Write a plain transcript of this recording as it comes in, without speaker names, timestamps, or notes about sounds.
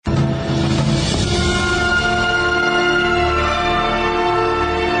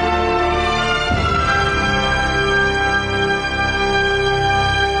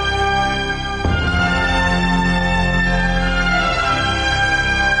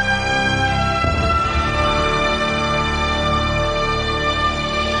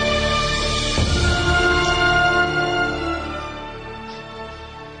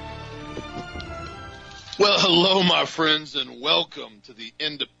Hello, my friends, and welcome to the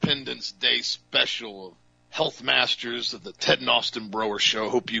Independence Day special of Health Masters of the Ted and Austin Broer Show.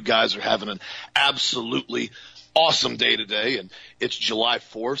 Hope you guys are having an absolutely awesome day today, and it's July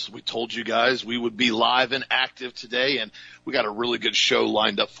 4th. So we told you guys we would be live and active today, and we got a really good show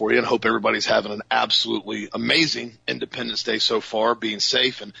lined up for you, and hope everybody's having an absolutely amazing Independence Day so far, being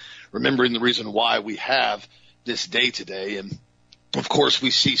safe and remembering the reason why we have this day today. And of course,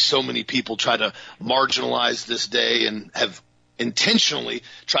 we see so many people try to marginalize this day and have intentionally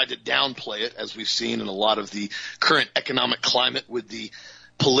tried to downplay it, as we've seen in a lot of the current economic climate with the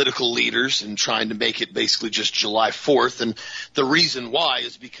political leaders and trying to make it basically just July 4th. And the reason why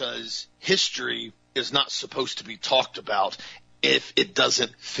is because history is not supposed to be talked about if it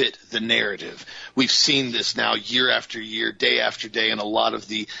doesn't fit the narrative. We've seen this now year after year, day after day, and a lot of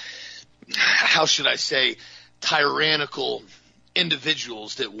the, how should I say, tyrannical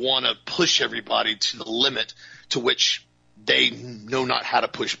individuals that want to push everybody to the limit to which they know not how to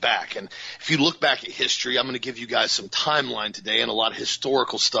push back. And if you look back at history, I'm going to give you guys some timeline today and a lot of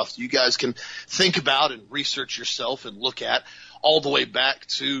historical stuff that you guys can think about and research yourself and look at all the way back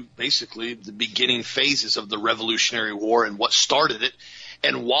to basically the beginning phases of the Revolutionary War and what started it,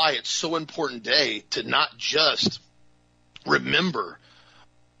 and why it's so important today to not just remember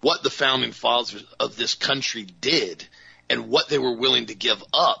what the founding fathers of this country did and what they were willing to give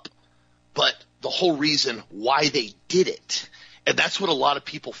up, but the whole reason why they did it. And that's what a lot of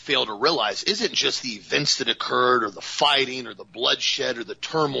people fail to realize isn't just the events that occurred or the fighting or the bloodshed or the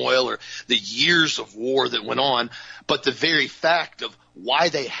turmoil or the years of war that went on, but the very fact of why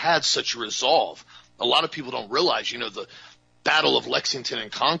they had such a resolve. A lot of people don't realize, the Battle of Lexington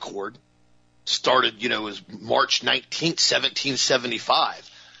and Concord started, as March 19th, 1775.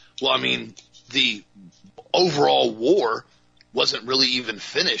 Well, the overall war wasn't really even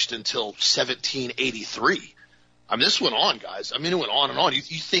finished until 1783. This went on, guys. It went on and on. You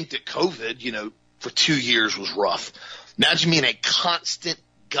think that COVID, for 2 years was rough. Imagine being a constant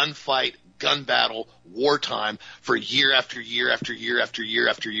gunfight, gun battle, wartime for year after year after year after year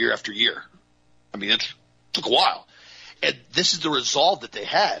after year after year. It took a while. And this is the resolve that they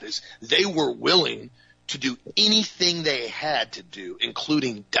had, is they were willing to do anything they had to do,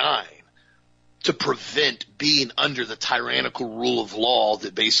 including dying, to prevent being under the tyrannical rule of law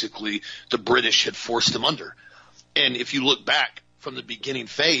that basically the British had forced them under. And if you look back from the beginning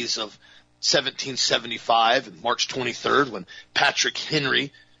phase of 1775 and March 23rd, when Patrick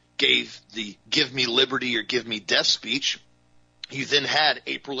Henry gave the "Give Me Liberty or Give Me Death" speech, you then had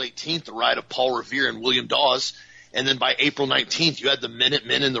April 18th, the ride of Paul Revere and William Dawes, and then by April 19th, you had the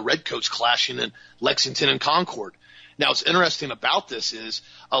Minutemen and the Redcoats clashing in Lexington and Concord. Now, what's interesting about this is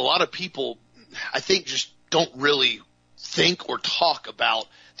a lot of people, I think, just don't really think or talk about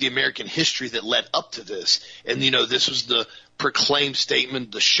the American history that led up to this. And, this was the proclaimed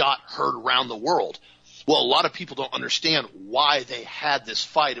statement, the shot heard around the world. Well, a lot of people don't understand why they had this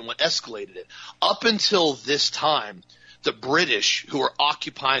fight and what escalated it. Up until this time, the British, who were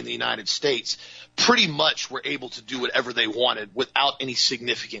occupying the United States, pretty much were able to do whatever they wanted without any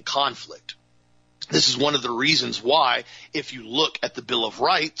significant conflict. This is one of the reasons why, if you look at the Bill of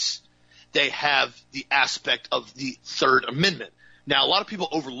Rights, they have the aspect of the Third Amendment. Now, a lot of people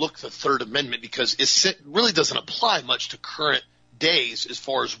overlook the Third Amendment because it really doesn't apply much to current days as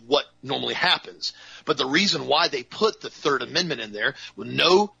far as what normally happens. But the reason why they put the Third Amendment in there,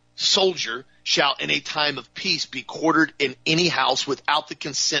 no soldier shall in a time of peace be quartered in any house without the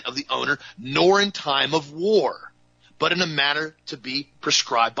consent of the owner, nor in time of war, but in a manner to be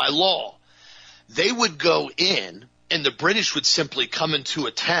prescribed by law. They would go in, and the British would simply come into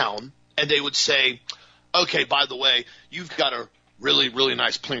a town, and they would say, okay, by the way, you've got a really, really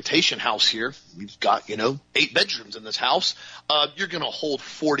nice plantation house here. You've got, 8 bedrooms in this house. You're going to hold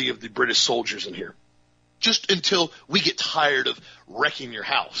 40 of the British soldiers in here just until we get tired of wrecking your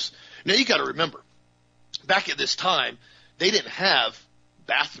house. Now, you got to remember, back at this time, they didn't have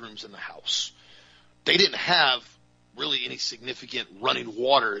bathrooms in the house. They didn't have really any significant running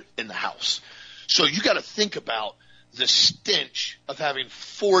water in the house. So you got to think about the stench of having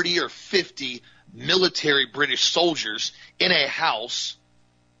 40 or 50 military British soldiers in a house,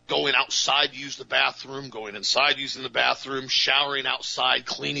 going outside to use the bathroom, going inside using the bathroom, showering outside,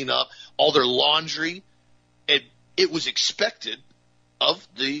 cleaning up all their laundry. And it was expected of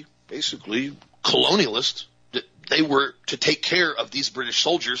the basically colonialists that they were to take care of these British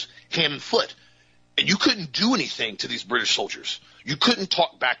soldiers hand and foot. And you couldn't do anything to these British soldiers. You couldn't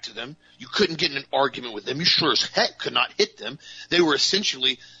talk back to them. You couldn't get in an argument with them. You sure as heck could not hit them. They were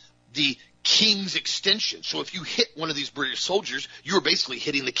essentially the king's extension. So if you hit one of these British soldiers, you were basically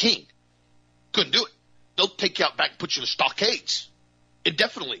hitting the king. Couldn't do it. They'll take you out back and put you in the stockades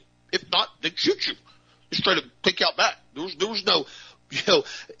indefinitely. If not, they'd shoot you. Just try to take you out back. There was no,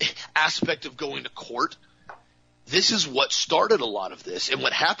 aspect of going to court. This is what started a lot of this. And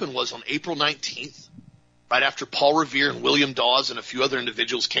what happened was on April 19th, right after Paul Revere and William Dawes and a few other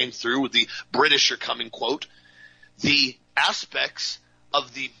individuals came through with the British are coming quote, the aspects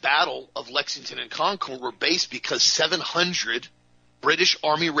of the Battle of Lexington and Concord were based because 700 British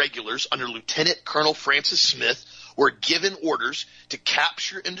Army regulars under Lieutenant Colonel Francis Smith were given orders to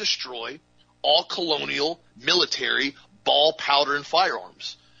capture and destroy all colonial military ball, powder, and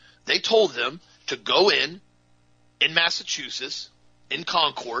firearms. They told them to go in Massachusetts, in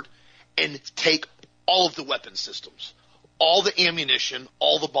Concord, and take all of the weapon systems, all the ammunition,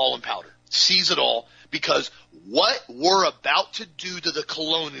 all the ball and powder, seize it all, because what we're about to do to the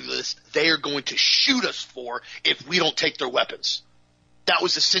colonialists, they are going to shoot us for if we don't take their weapons. That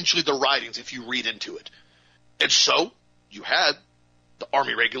was essentially the writings if you read into it. And so you had the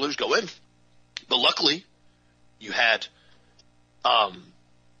Army regulars go in. But luckily, you had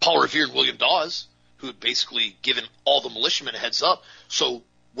Paul Revere and William Dawes, who had basically given all the militiamen a heads up. So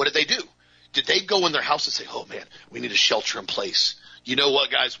what did they do? Did they go in their house and say, oh, man, we need a shelter in place? You know what,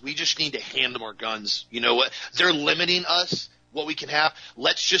 guys? We just need to hand them our guns. You know what? They're limiting us, what we can have.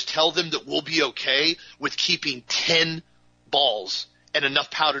 Let's just tell them that we'll be okay with keeping 10 balls and enough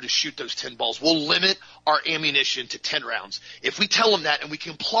powder to shoot those 10 balls. We'll limit our ammunition to 10 rounds. If we tell them that and we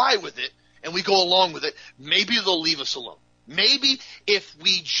comply with it and we go along with it, maybe they'll leave us alone. Maybe if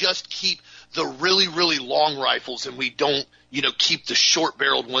we just keep the really, really long rifles and we don't, keep the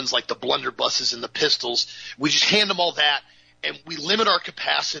short-barreled ones like the blunderbusses and the pistols, we just hand them all that and we limit our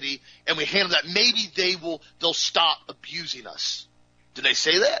capacity and we hand them that, maybe they'll stop abusing us. Did they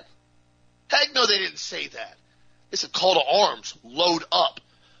say that? Heck no, they didn't say that. It's a call to arms. Load up.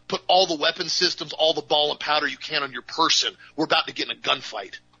 Put all the weapon systems, all the ball and powder you can on your person. We're about to get in a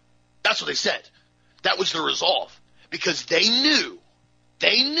gunfight. That's what they said. That was their resolve. Because they knew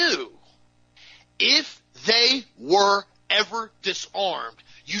if they were ever disarmed,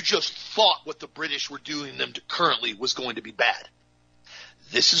 you just thought what the British were doing them to currently was going to be bad.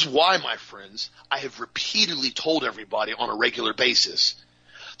 This is why, my friends, I have repeatedly told everybody on a regular basis,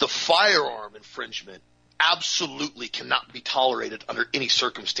 the firearm infringement absolutely cannot be tolerated under any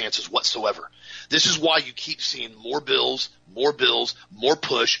circumstances whatsoever. This is why you keep seeing more bills, more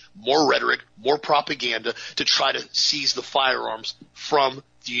push, more rhetoric, more propaganda to try to seize the firearms from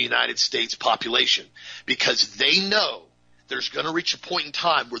the United States population, because they know there's going to reach a point in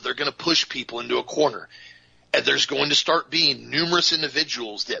time where they're going to push people into a corner. And there's going to start being numerous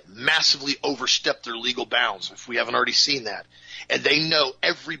individuals that massively overstep their legal bounds, if we haven't already seen that. And they know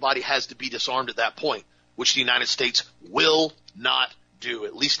everybody has to be disarmed at that point, which the United States will not do,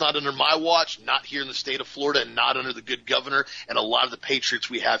 at least not under my watch, not here in the state of Florida, and not under the good governor and a lot of the patriots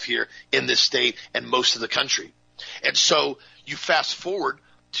we have here in this state and most of the country. And so you fast forward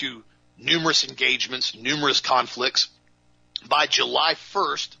to numerous engagements, numerous conflicts. By July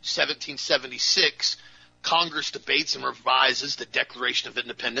 1st, 1776, Congress debates and revises the Declaration of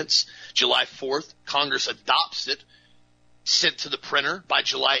Independence. July 4th, Congress adopts it, sent to the printer. By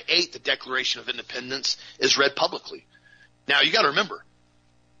July 8th, the Declaration of Independence is read publicly. Now, you got to remember,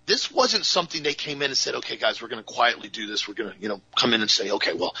 this wasn't something they came in and said, okay, guys, we're going to quietly do this. We're going to, come in and say,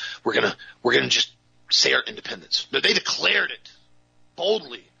 okay, well, we're going to just say our independence. No, they declared it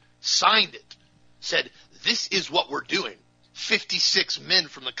boldly, signed it, said, this is what we're doing. 56 men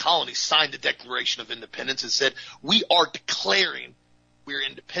from the colony signed the Declaration of Independence and said, we are declaring we're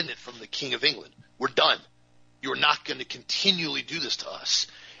independent from the King of England. We're done. You're not going to continually do this to us.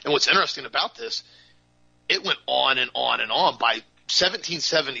 And what's interesting about this, it went on and on and on. By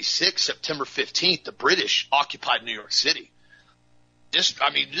 1776, September 15th, the British occupied New York City. This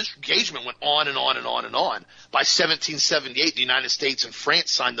engagement went on and on and on and on. By 1778, the United States and France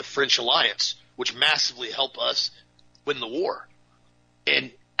signed the French Alliance, which massively helped us win the war.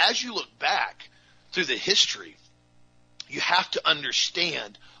 And as you look back through the history, you have to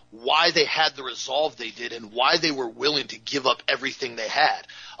understand why they had the resolve they did and why they were willing to give up everything they had.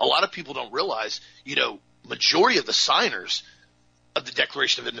 A lot of people don't realize, majority of the signers of the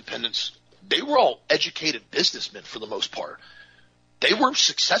Declaration of Independence, they were all educated businessmen for the most part. They were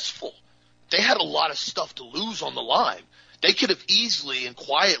successful. They had a lot of stuff to lose on the line. They could have easily and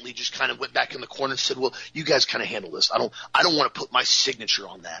quietly just kind of went back in the corner and said, well, you guys kind of handle this. I don't want to put my signature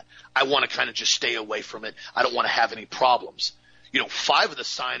on that. I want to kind of just stay away from it. I don't want to have any problems. 5 of the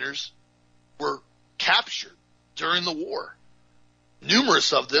signers were captured during the war.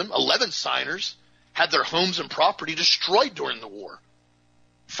 Numerous of them, 11 signers, had their homes and property destroyed during the war.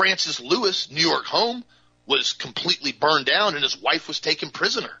 Francis Lewis, New York home, was completely burned down and his wife was taken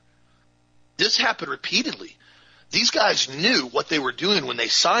prisoner. This happened repeatedly. These guys knew what they were doing when they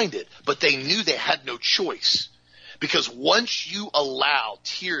signed it, but they knew they had no choice. Because once you allow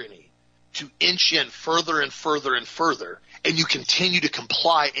tyranny to inch in further and further and further, and you continue to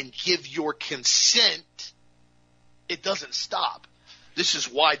comply and give your consent, it doesn't stop. This is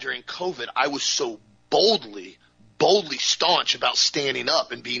why during COVID I was so boldly staunch about standing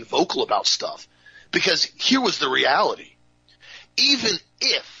up and being vocal about stuff. Because here was the reality. Even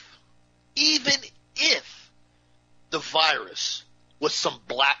if the virus was some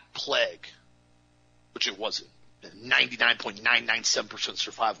black plague, which it wasn't, 99.997%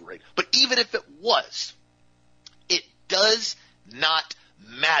 survival rate, but even if it was, it does not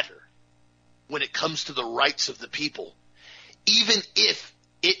matter when it comes to the rights of the people. Even if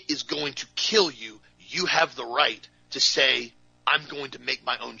it is going to kill you, you have the right to say, I'm going to make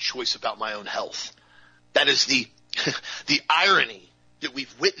my own choice about my own health. That is the irony that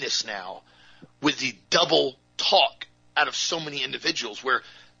we've witnessed now with the double talk out of so many individuals where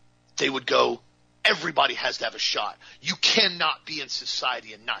they would go, everybody has to have a shot. You cannot be in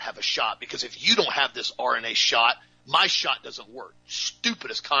society and not have a shot, because if you don't have this RNA shot, my shot doesn't work.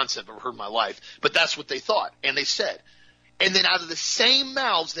 Stupidest concept I've ever heard in my life, but that's what they thought and they said. And then out of the same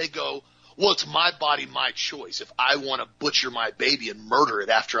mouths they go, well, it's my body, my choice. If I want to butcher my baby and murder it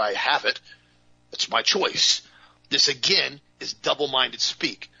after I have it, it's my choice. This, again, is double-minded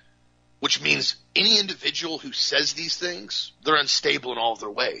speak, which means any individual who says these things, they're unstable in all of their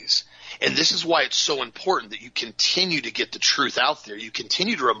ways. And this is why it's so important that you continue to get the truth out there. You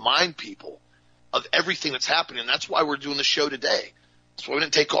continue to remind people of everything that's happening, and that's why we're doing the show today. That's why we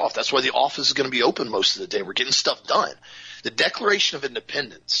didn't take off. That's why the office is going to be open most of the day. We're getting stuff done. The Declaration of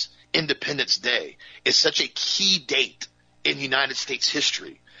Independence, Independence Day, is such a key date in United States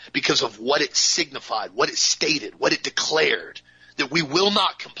history because of what it signified, what it stated, what it declared, that we will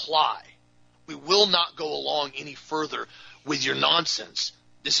not comply. We will not go along any further with your nonsense.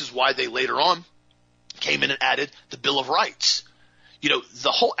 This is why they later on came in and added the Bill of Rights. You know,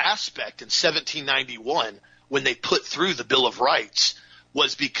 the whole aspect in 1791 when they put through the Bill of Rights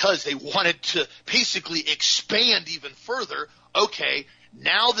was because they wanted to basically expand even further. Okay,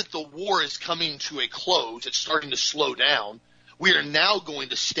 now that the war is coming to a close, it's starting to slow down, we are now going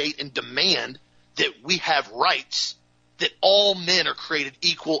to state and demand that we have rights, that all men are created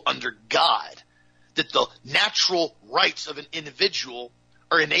equal under God, that the natural rights of an individual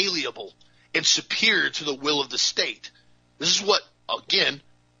are inalienable and superior to the will of the state. This is what, again,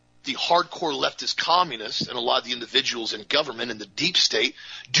 the hardcore leftist communists and a lot of the individuals in government and the deep state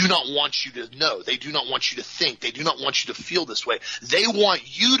do not want you to know. They do not want you to think. They do not want you to feel this way. They want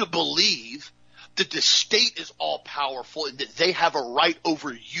you to believe that the state is all powerful and that they have a right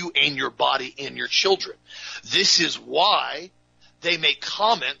over you and your body and your children. This is why they make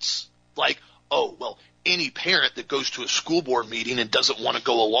comments like, oh, well, any parent that goes to a school board meeting and doesn't want to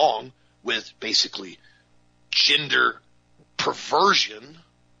go along with basically gender perversion,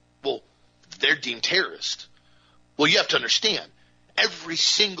 well, they're deemed terrorist. Well, you have to understand, every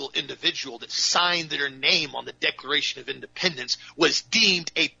single individual that signed their name on the Declaration of Independence was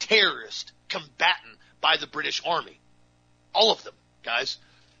deemed a terrorist combatant by the British Army. All of them, guys.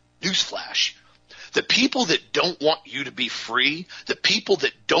 Newsflash. The people that don't want you to be free, the people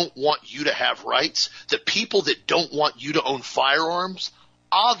that don't want you to have rights, the people that don't want you to own firearms,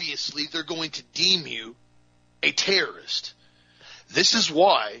 obviously they're going to deem you a terrorist. This is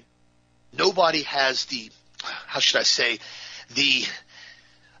why nobody has the, how should I say, the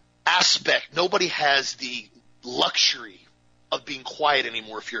aspect, nobody has the luxury of being quiet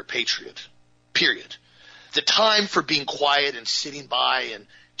anymore if you're a patriot, period. The time for being quiet and sitting by and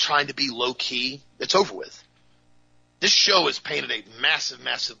trying to be low-key, it's over with. This show has painted a massive,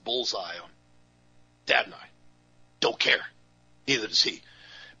 massive bullseye on Dad and I. Don't care. Neither does he.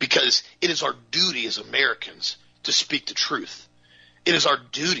 Because it is our duty as Americans to speak the truth. It is our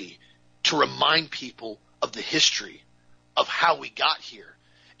duty to remind people of the history of how we got here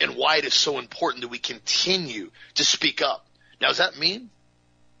and why it is so important that we continue to speak up. Now, does that mean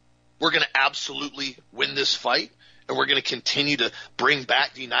we're going to absolutely win this fight and we're going to continue to bring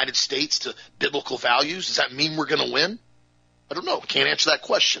back the United States to biblical values? Does that mean we're going to win? I don't know. Can't answer that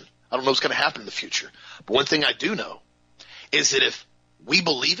question. I don't know what's going to happen in the future. But one thing I do know is that if we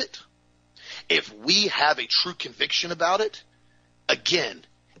believe it, if we have a true conviction about it, again,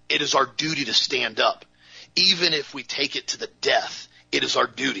 it is our duty to stand up. Even if we take it to the death, it is our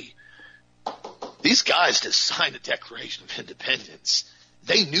duty. These guys that signed the Declaration of Independence,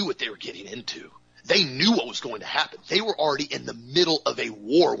 they knew what they were getting into. They knew what was going to happen. They were already in the middle of a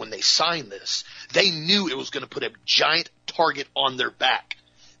war when they signed this. They knew it was going to put a giant target on their back.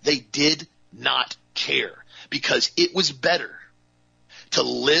 They did not care because it was better to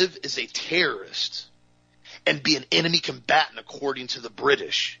live as a terrorist and be an enemy combatant according to the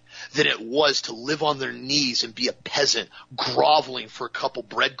British than it was to live on their knees and be a peasant groveling for a couple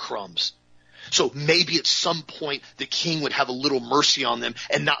breadcrumbs. So maybe at some point the king would have a little mercy on them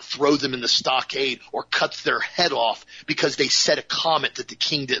and not throw them in the stockade or cut their head off because they said a comment that the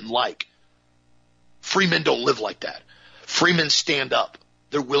king didn't like. Free men don't live like that. Free men stand up.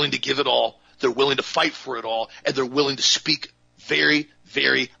 They're willing to give it all. They're willing to fight for it all. And they're willing to speak very,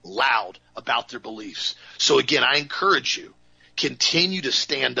 very loud about their beliefs. So again, I encourage you, continue to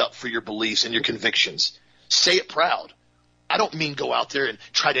stand up for your beliefs and your convictions. Say it proud. I don't mean go out there and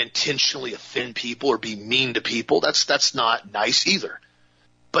try to intentionally offend people or be mean to people. That's not nice either.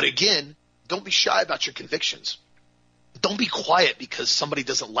 But again, don't be shy about your convictions. Don't be quiet because somebody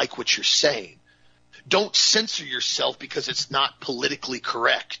doesn't like what you're saying. Don't censor yourself because it's not politically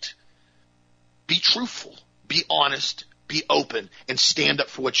correct. Be truthful, be honest, be open, and stand up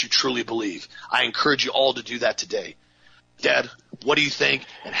for what you truly believe. I encourage you all to do that today. Dad, what do you think?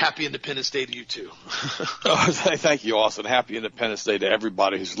 And happy Independence Day to you too. Thank you, Austin. Happy Independence Day to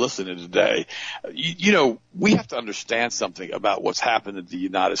everybody who's listening today. You know, we have to understand something about what's happened in the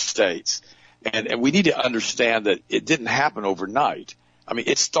United States. And we need to understand that it didn't happen overnight. I mean,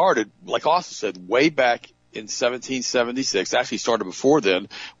 it started, like Austin said, way back in 1776. Actually started before then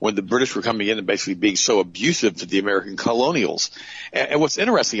when the British were coming in and basically being so abusive to the American colonials. And what's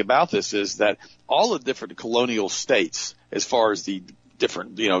interesting about this is that all the different colonial states, as far as the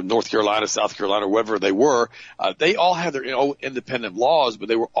different, North Carolina, South Carolina, wherever they were, they all had their own independent laws, but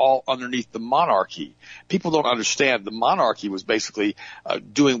they were all underneath the monarchy. People don't understand the monarchy was basically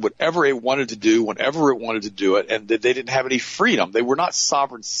doing whatever it wanted to do, whenever it wanted to do it, and they didn't have any freedom. They were not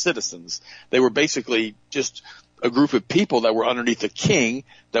sovereign citizens. They were basically just a group of people that were underneath a king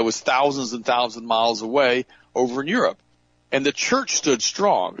that was thousands and thousands of miles away over in Europe. And the church stood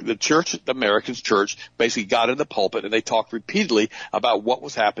strong. The church, the American church, basically got in the pulpit and they talked repeatedly about what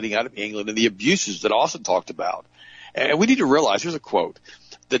was happening out of England and the abuses that Austin talked about. And we need to realize, here's a quote,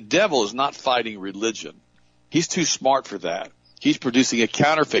 the devil is not fighting religion. He's too smart for that. He's producing a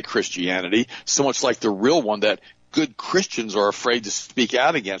counterfeit Christianity, so much like the real one that good Christians are afraid to speak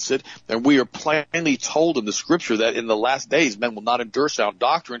out against it. And we are plainly told in the scripture that in the last days men will not endure sound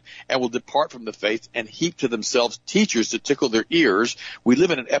doctrine and will depart from the faith and heap to themselves teachers to tickle their ears. We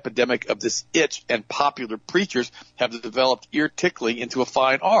live in an epidemic of this itch, and popular preachers have developed ear tickling into a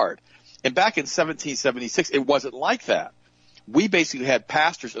fine art. And back in 1776, it wasn't like that. We basically had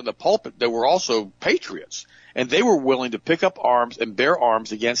pastors in the pulpit that were also patriots, and they were willing to pick up arms and bear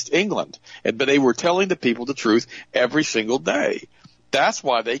arms against England. But they were telling the people the truth every single day. That's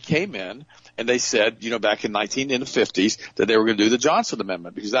why they came in and they said, back in the 50s, that they were going to do the Johnson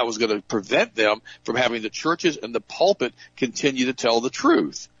Amendment, because that was going to prevent them from having the churches and the pulpit continue to tell the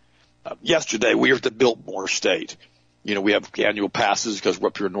truth. Yesterday, we were at the Biltmore State. We have annual passes because we're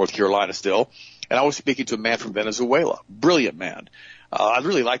up here in North Carolina still. And I was speaking to a man from Venezuela, brilliant man. I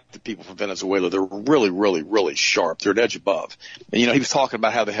really like the people from Venezuela. They're really, really, really sharp. They're an edge above. And, he was talking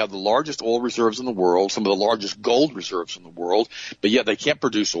about how they have the largest oil reserves in the world, some of the largest gold reserves in the world, but yet they can't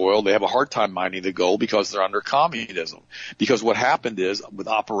produce oil. They have a hard time mining the gold because they're under communism. Because what happened is with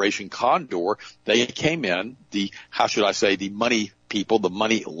Operation Condor, they came in, the money people, the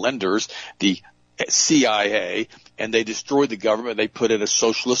money lenders, the CIA, and they destroyed the government. They put in a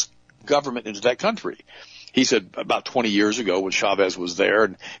socialist government into that country. He said about 20 years ago when Chavez was there,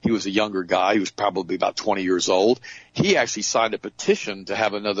 and he was a younger guy, he was probably about 20 years old, he actually signed a petition to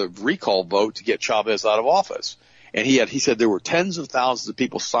have another recall vote to get Chavez out of office. And he said there were tens of thousands of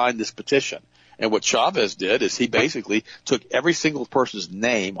people signed this petition. And what Chavez did is he basically took every single person's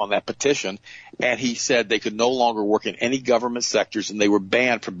name on that petition, and he said they could no longer work in any government sectors, and they were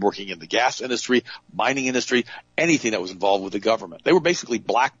banned from working in the gas industry, mining industry, anything that was involved with the government. They were basically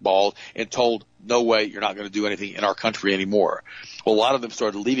blackballed and told, no way, you're not going to do anything in our country anymore. Well, a lot of them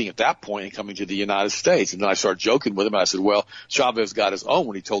started leaving at that point and coming to the United States. And then I started joking with him, and I said, well, Chavez got his own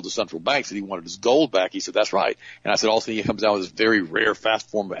when he told the central banks that he wanted his gold back. He said, that's right. And I said, also, he comes down with this very rare,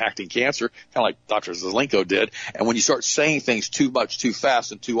 fast form of acting cancer, kind of like Dr. Zelenko did. And when you start saying things too much, too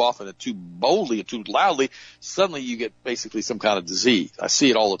fast, and too often, and too boldly, and too loudly, suddenly you get basically some kind of disease. I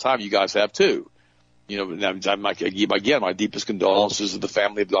see it all the time. You guys have too. Again, my deepest condolences to the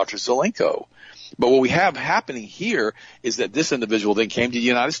family of Dr. Zelenko. But what we have happening here is that this individual then came to the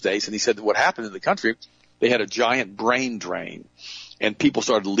United States, and he said that what happened in the country, they had a giant brain drain. and people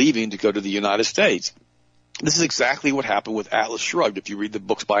started leaving to go to the United States. This is exactly what happened with Atlas Shrugged. If you read the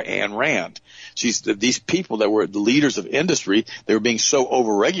books by Ayn Rand, these people that were the leaders of industry, they were being so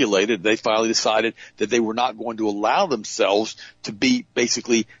overregulated, they finally decided that they were not going to allow themselves to be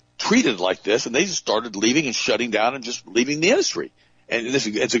basically treated like this, and they just started leaving and shutting down and just leaving the industry. And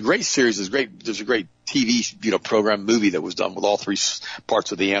it's a great series. There's a great TV, program movie that was done with all three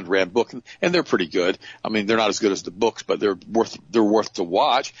parts of the Ayn Rand book, and they're pretty good. I mean, they're not as good as the books, but they're worth to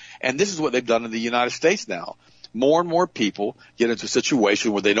watch. And this is what they've done in the United States now. More and more people get into a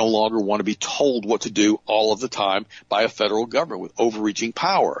situation where they no longer want to be told what to do all of the time by a federal government with overreaching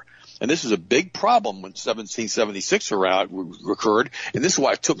power. And this is a big problem when 1776 occurred, and this is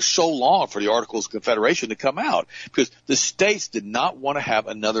why it took so long for the Articles of Confederation to come out, because the states did not want to have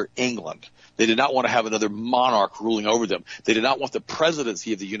another England. They did not want to have another monarch ruling over them. They did not want the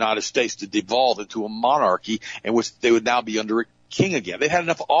presidency of the United States to devolve into a monarchy in which they would now be under a king again. They had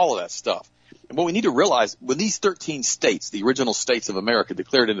enough of all of that stuff. And what we need to realize, when these 13 states, the original states of America,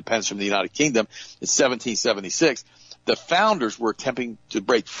 declared independence from the United Kingdom in 1776, the founders were attempting to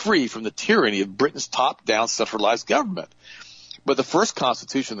break free from the tyranny of Britain's top-down centralized government. But the first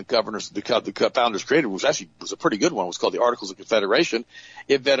constitution the founders created was a pretty good one. It was called the Articles of Confederation.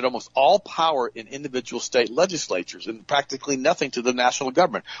 It vetted almost all power in individual state legislatures and practically nothing to the national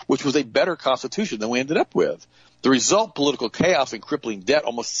government, which was a better constitution than we ended up with. The result, political chaos and crippling debt,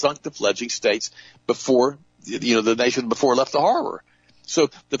 almost sunk the fledgling states before the nation before it left the harbor.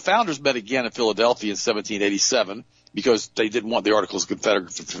 So the founders met again in Philadelphia in 1787. Because they didn't want the Articles of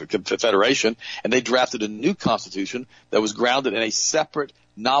Confederation, and they drafted a new constitution that was grounded in a separate,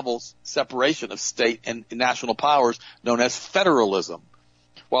 novel separation of state and national powers known as federalism.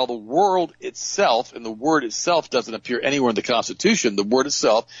 While the word itself doesn't appear anywhere in the Constitution, the word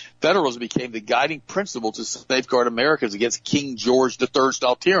itself, federalism, became the guiding principle to safeguard Americans against King George III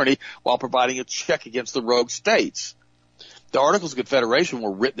style tyranny while providing a check against the rogue states. The Articles of Confederation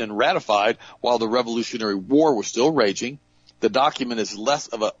were written and ratified while the Revolutionary War was still raging. The document is less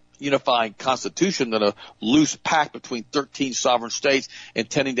of a unifying constitution than a loose pact between 13 sovereign states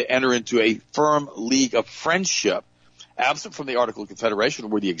intending to enter into a firm league of friendship. Absent from the Articles of Confederation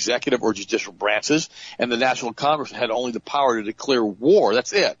were the executive or judicial branches, and the National Congress had only the power to declare war.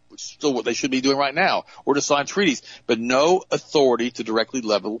 That's it, which is still what they should be doing right now, or to sign treaties, but no authority to directly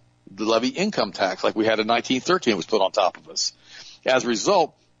levy income tax like we had in 1913 was put on top of us. As a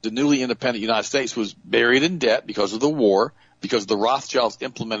result, the newly independent United States was buried in debt because of the war, because the Rothschilds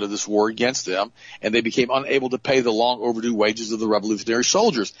implemented this war against them, and they became unable to pay the long overdue wages of the revolutionary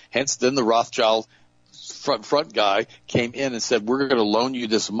soldiers. Hence, then the Rothschild front guy came in and said, we're going to loan you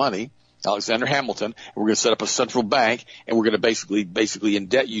this money, Alexander Hamilton, and we're going to set up a central bank, and we're going to basically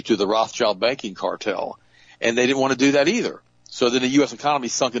indebt you to the Rothschild banking cartel. And they didn't want to do that either. So then the U.S. economy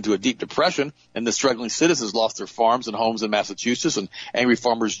sunk into a deep depression, and the struggling citizens lost their farms and homes in Massachusetts, and angry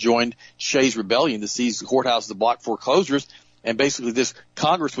farmers joined Shays' rebellion to seize the courthouse to block foreclosures, and basically this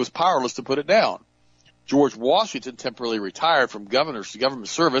Congress was powerless to put it down. George Washington, temporarily retired from government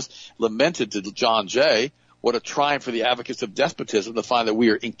service, lamented to John Jay, what a triumph for the advocates of despotism to find that we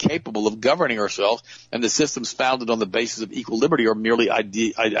are incapable of governing ourselves, and the systems founded on the basis of equal liberty are merely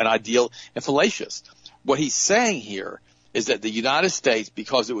an ideal and fallacious. What he's saying here is that the United States,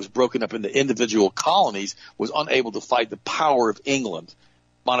 because it was broken up into individual colonies, was unable to fight the power of England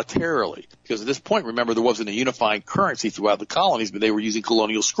monetarily. Because at this point, remember, there wasn't a unifying currency throughout the colonies, but they were using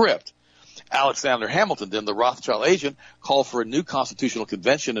colonial script. Alexander Hamilton, then the Rothschild agent, called for a new constitutional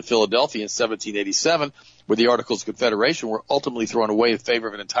convention in Philadelphia in 1787, where the Articles of Confederation were ultimately thrown away in favor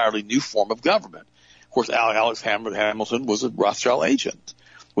of an entirely new form of government. Of course, Alex Hamilton was a Rothschild agent.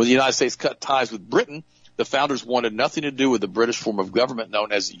 When the United States cut ties with Britain, the founders wanted nothing to do with the British form of government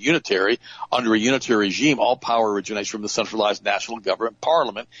known as unitary. Under a unitary regime, all power originates from the centralized national government,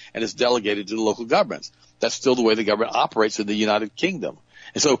 parliament, and is delegated to the local governments. That's still the way the government operates in the United Kingdom.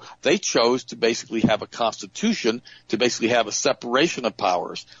 And so they chose to basically have a constitution, to basically have a separation of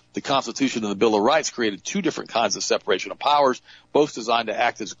powers. The Constitution and the Bill of Rights created two different kinds of separation of powers, both designed to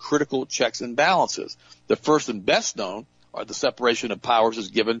act as critical checks and balances. The first and best known are the separation of powers is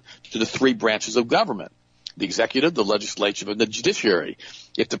given to the three branches of government: the executive, the legislature, and the judiciary.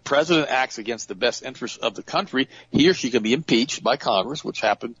 If the president acts against the best interests of the country, he or she can be impeached by Congress, which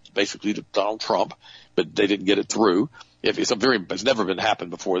happened basically to Donald Trump, but they didn't get it through. It's never been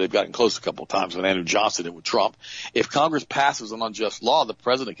happened before. They've gotten close a couple of times when Andrew Johnson did with Trump. If Congress passes an unjust law, the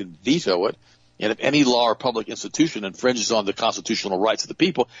president can veto it. And if any law or public institution infringes on the constitutional rights of the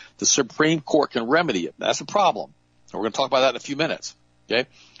people, the Supreme Court can remedy it. That's a problem. And we're going to talk about that in a few minutes. Okay?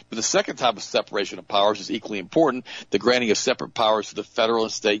 But the second type of separation of powers is equally important, the granting of separate powers to the federal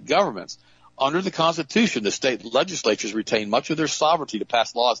and state governments. Under the Constitution, the state legislatures retain much of their sovereignty to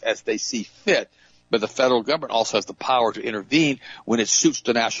pass laws as they see fit, but the federal government also has the power to intervene when it suits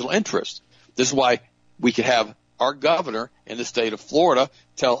the national interest. This is why we could have our governor in the state of Florida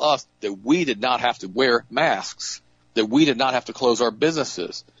tell us that we did not have to wear masks, that we did not have to close our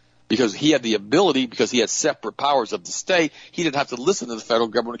businesses, because he had the ability, because he had separate powers of the state, he didn't have to listen to the federal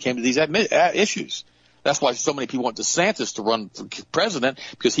government when it came to these issues. That's why so many people want DeSantis to run for president,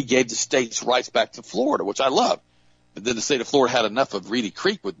 because he gave the state's rights back to Florida, which I love. But then the state of Florida had enough of Reedy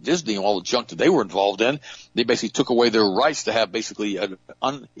Creek with Disney and all the junk that they were involved in. They basically took away their rights to have basically an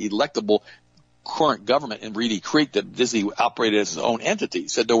unelectable current government in Reedy Creek that Disney operated as its own entity.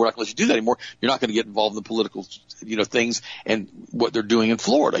 Said, no, we're not going to let you do that anymore. You're not going to get involved in the political, things and what they're doing in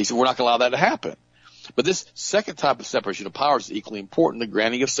Florida. He said, we're not going to allow that to happen. But this second type of separation of powers is equally important, the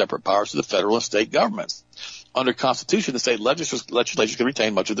granting of separate powers to the federal and state governments. Under Constitution, the state legislatures can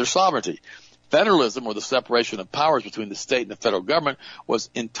retain much of their sovereignty. Federalism, or the separation of powers between the state and the federal government,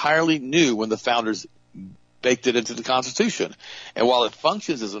 was entirely new when the founders baked it into the Constitution. And while it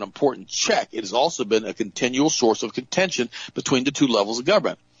functions as an important check, it has also been a continual source of contention between the two levels of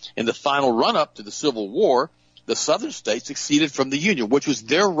government. In the final run-up to the Civil War, the southern states seceded from the Union, which was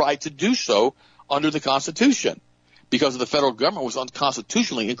their right to do so under the Constitution, because the federal government was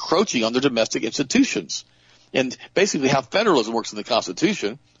unconstitutionally encroaching on their domestic institutions. And basically how federalism works in the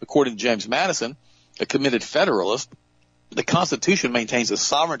Constitution, according to James Madison, a committed federalist, the Constitution maintains the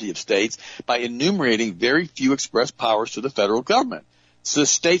sovereignty of states by enumerating very few express powers to the federal government. So the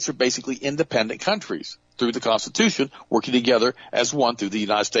states are basically independent countries through the Constitution, working together as one through the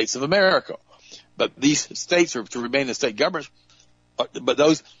United States of America. But these states are to remain in state governments, but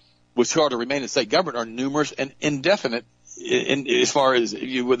those which are to remain in state government are numerous and indefinite as far as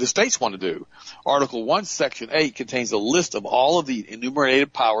what the states want to do. Article 1, Section 8 contains a list of all of the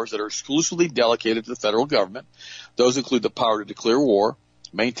enumerated powers that are exclusively delegated to the federal government. Those include the power to declare war,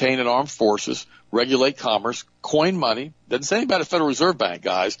 maintain an armed forces, regulate commerce, coin money, doesn't say anything about a Federal Reserve Bank,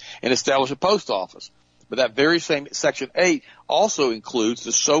 guys, and establish a post office. But that very same Section 8 also includes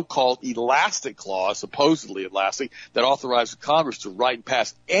the so-called elastic clause, supposedly elastic, that authorizes Congress to write and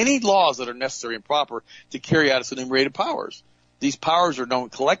pass any laws that are necessary and proper to carry out its enumerated powers. These powers are known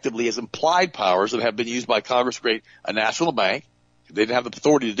collectively as implied powers that have been used by Congress to create a national bank. They didn't have the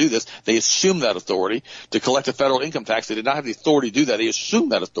authority to do this. They assumed that authority. To collect a federal income tax, they did not have the authority to do that. They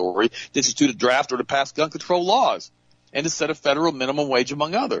assumed that authority to institute a draft or to pass gun control laws and to set a federal minimum wage,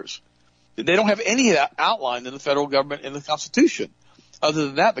 among others. They don't have any of that outlined in the federal government in the Constitution. Other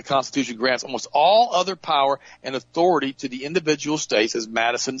than that, the Constitution grants almost all other power and authority to the individual states, as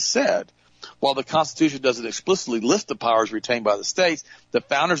Madison said. While the Constitution doesn't explicitly list the powers retained by the states, the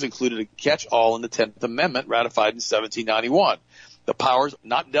founders included a catch-all in the 10th Amendment ratified in 1791. The powers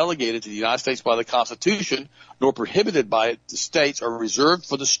not delegated to the United States by the Constitution, nor prohibited by it to states, are reserved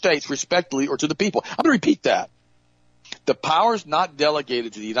for the states respectively or to the people. I'm going to repeat that. The powers not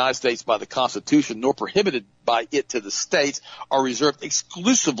delegated to the United States by the Constitution, nor prohibited by it to the states, are reserved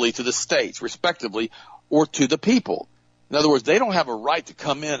exclusively to the states, respectively, or to the people. In other words, they don't have a right to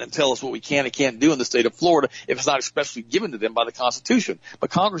come in and tell us what we can and can't do in the state of Florida if it's not expressly given to them by the Constitution. But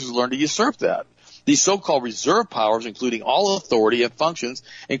Congress has learned to usurp that. These so-called reserve powers, including all authority and functions,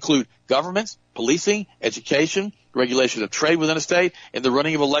 include governments, policing, education, regulation of trade within a state, and the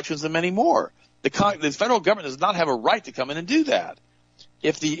running of elections, and many more. The federal government does not have a right to come in and do that.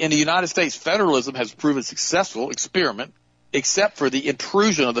 In the United States, federalism has proven successful experiment, except for the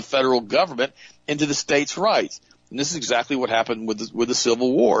intrusion of the federal government into the states' rights. And this is exactly what happened with the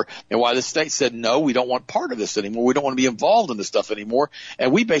Civil War, and why the states said, no, we don't want part of this anymore. We don't want to be involved in this stuff anymore.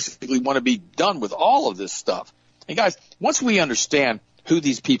 And we basically want to be done with all of this stuff. And guys, once we understand who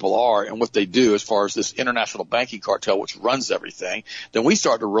these people are and what they do as far as this international banking cartel which runs everything, then we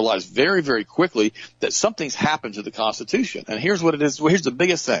start to realize very, very quickly that something's happened to the Constitution. And here's what it is. Well, here's the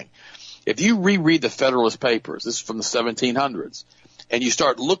biggest thing. If you reread the Federalist Papers, this is from the 1700s, and you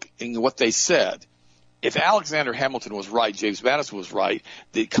start looking at what they said, if Alexander Hamilton was right, James Madison was right,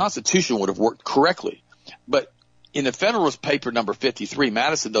 the Constitution would have worked correctly. But in the Federalist Paper number 53,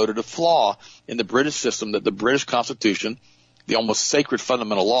 Madison noted a flaw in the British system, that the British Constitution, the almost sacred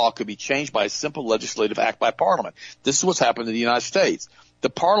fundamental law, could be changed by a simple legislative act by Parliament. This is what's happened in the United States. The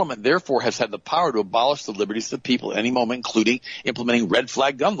Parliament, therefore, has had the power to abolish the liberties of the people at any moment, including implementing red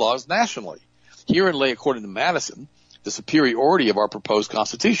flag gun laws nationally. Herein lay, according to Madison, the superiority of our proposed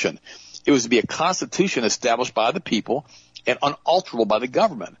Constitution. It was to be a Constitution established by the people and unalterable by the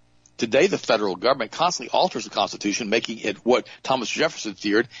government. Today, the federal government constantly alters the Constitution, making it what Thomas Jefferson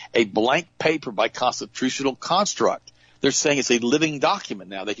feared, a blank paper by constitutional construct. They're saying it's a living document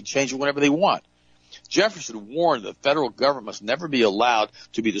now. They can change it whenever they want. Jefferson warned the federal government must never be allowed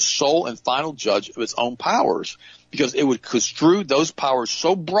to be the sole and final judge of its own powers, because it would construe those powers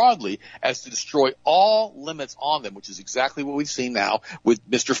so broadly as to destroy all limits on them, which is exactly what we've seen now with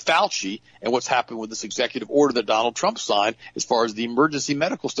Mr. Fauci and what's happened with this executive order that Donald Trump signed as far as the emergency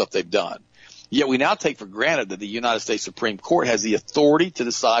medical stuff they've done. Yet we now take for granted that the United States Supreme Court has the authority to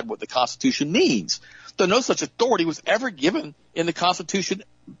decide what the Constitution means. Though no such authority was ever given in the Constitution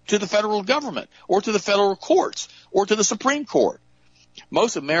to the federal government or to the federal courts or to the Supreme Court.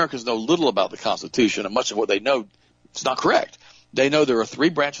 Most Americans know little about the Constitution, and much of what they know is not correct. They know there are 3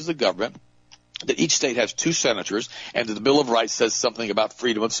 branches of government, that each state has 2 senators, and that the Bill of Rights says something about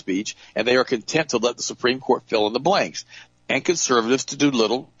freedom of speech, and they are content to let the Supreme Court fill in the blanks, and conservatives to do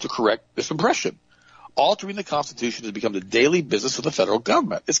little to correct this impression. Altering the Constitution has become the daily business of the federal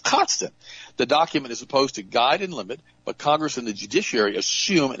government. It's constant. The document is supposed to guide and limit, but Congress and the judiciary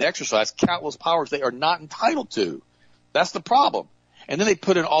assume and exercise countless powers they are not entitled to. That's the problem. And then they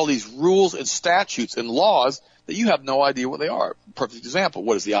put in all these rules and statutes and laws that you have no idea what they are. Perfect example.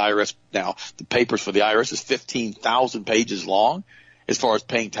 What is the IRS now? The papers for the IRS is 15,000 pages long as far as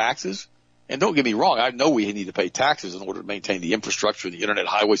paying taxes. And don't get me wrong, I know we need to pay taxes in order to maintain the infrastructure, the internet,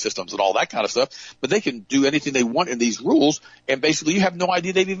 highway systems, and all that kind of stuff. But they can do anything they want in these rules, and basically you have no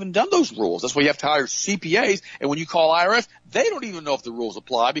idea they've even done those rules. That's why you have to hire CPAs, and when you call IRS, they don't even know if the rules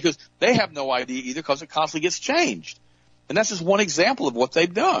apply because they have no idea either, because it constantly gets changed. And that's just one example of what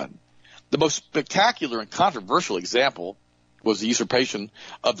they've done. The most spectacular and controversial example was the usurpation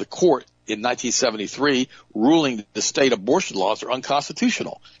of the court in 1973, ruling the state abortion laws are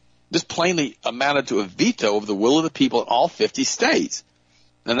unconstitutional. This plainly amounted to a veto of the will of the people in all 50 states.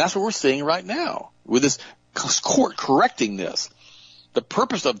 And that's what we're seeing right now with this court correcting this. The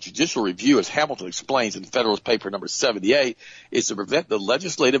purpose of judicial review, as Hamilton explains in Federalist Paper number 78, is to prevent the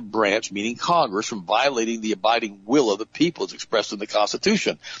legislative branch, meaning Congress, from violating the abiding will of the people as expressed in the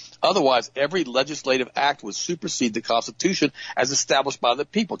Constitution. Otherwise, every legislative act would supersede the Constitution as established by the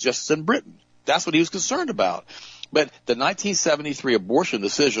people, just as in Britain. That's what he was concerned about. But the 1973 abortion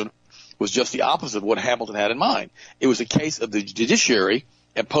decision was just the opposite of what Hamilton had in mind. It was a case of the judiciary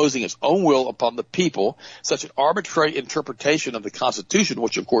imposing its own will upon the people. Such an arbitrary interpretation of the Constitution,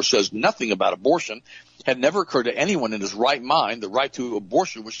 which of course says nothing about abortion, had never occurred to anyone in his right mind. The right to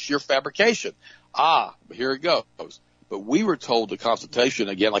abortion was sheer fabrication. But here it goes. But we were told the Constitution,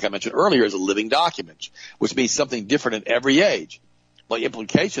 again, like I mentioned earlier, is a living document, which means something different in every age. By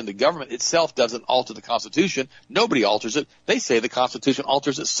implication, the government itself doesn't alter the Constitution. Nobody alters it. They say the Constitution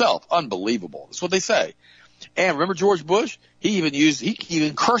alters itself. Unbelievable. That's what they say. And remember George Bush? He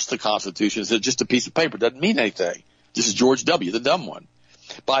even cursed the Constitution and said just a piece of paper doesn't mean anything. This is George W., the dumb one.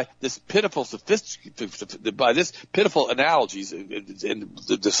 By this pitiful analogies in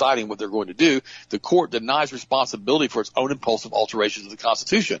deciding what they're going to do, the court denies responsibility for its own impulsive alterations of the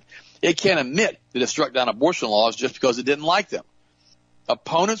Constitution. It can't admit that it struck down abortion laws just because it didn't like them.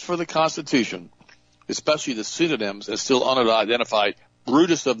 Opponents for the Constitution, especially the pseudonyms and still unidentified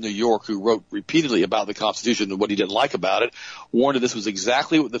Brutus of New York, who wrote repeatedly about the Constitution and what he didn't like about it, warned that this was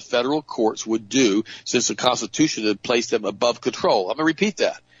exactly what the federal courts would do since the Constitution had placed them above control. I'm going to repeat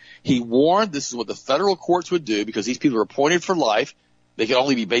that. He warned this is what the federal courts would do because these people are appointed for life. They can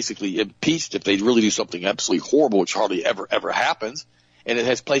only be basically impeached if they really do something absolutely horrible, which hardly ever happens. And it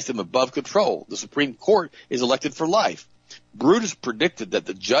has placed them above control. The Supreme Court is elected for life. Brutus predicted that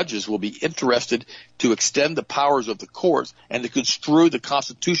the judges will be interested to extend the powers of the courts and to construe the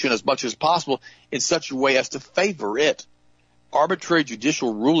Constitution as much as possible in such a way as to favor it. Arbitrary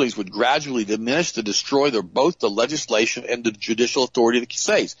judicial rulings would gradually diminish to destroy both the legislation and the judicial authority of the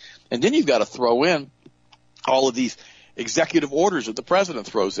states. And then you've got to throw in all of these executive orders that the president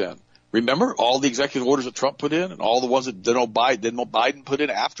throws in. Remember all the executive orders that Trump put in and all the ones that Biden put in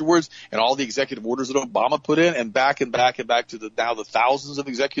afterwards and all the executive orders that Obama put in and back to now the thousands of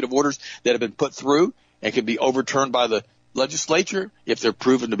executive orders that have been put through and can be overturned by the legislature if they're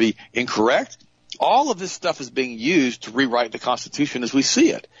proven to be incorrect. All of this stuff is being used to rewrite the Constitution as we see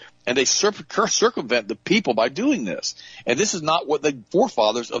it. And they circumvent the people by doing this. And this is not what the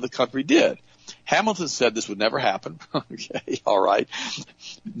forefathers of the country did. Hamilton said this would never happen. Okay, all right.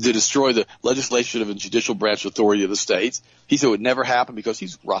 To destroy the legislation and judicial branch authority of the states. He said it would never happen because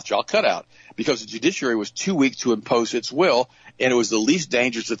he's Rothschild cutout. Because the judiciary was too weak to impose its will, and it was the least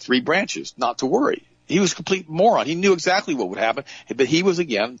dangerous of 3 branches. Not to worry. He was a complete moron. He knew exactly what would happen, but he was,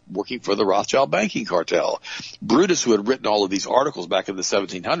 again, working for the Rothschild banking cartel. Brutus, who had written all of these articles back in the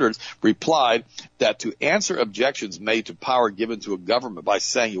 1700s, replied that to answer objections made to power given to a government by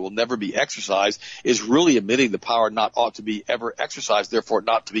saying it will never be exercised is really admitting the power not ought to be ever exercised, therefore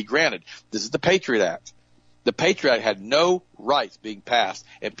not to be granted. This is the Patriot Act. The Patriot Act had no rights being passed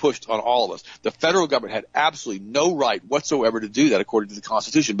and pushed on all of us. The federal government had absolutely no right whatsoever to do that according to the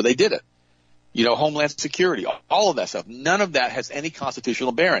Constitution, but they did it. You know, Homeland Security, all of that stuff. None of that has any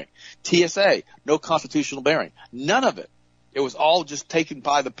constitutional bearing. TSA, no constitutional bearing. None of it. It was all just taken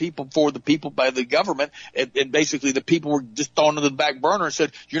by the people, for the people, by the government, and basically the people were just thrown to the back burner and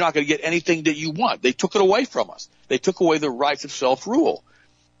said, you're not going to get anything that you want. They took it away from us. They took away the rights of self-rule.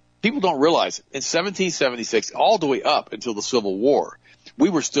 People don't realize it. In 1776, all the way up until the Civil War, we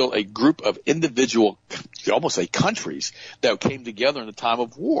were still a group of individual, you could almost say countries, that came together in the time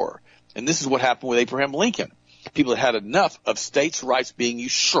of war. And this is what happened with Abraham Lincoln. People had had enough of states' rights being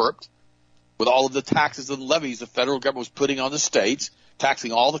usurped with all of the taxes and levies the federal government was putting on the states,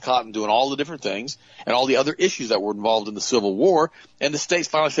 taxing all the cotton, doing all the different things, and all the other issues that were involved in the Civil War. And the states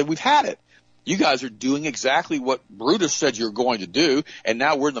finally said, we've had it. You guys are doing exactly what Brutus said you're going to do, and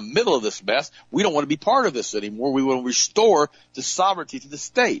now we're in the middle of this mess. We don't want to be part of this anymore. We want to restore the sovereignty to the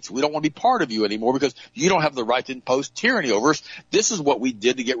states. We don't want to be part of you anymore because you don't have the right to impose tyranny over us. This is what we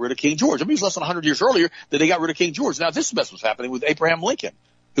did to get rid of King George. I mean, it was less than 100 years earlier that they got rid of King George. Now this mess was happening with Abraham Lincoln,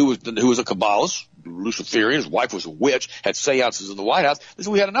 who was a Kabbalist, Luciferian. His wife was a witch, had seances in the White House. This is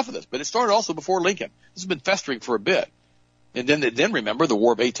we had enough of this. But it started also before Lincoln. This has been festering for a bit. And then remember the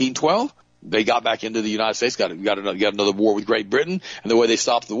War of 1812? They got back into the United States, got another war with Great Britain, and the way they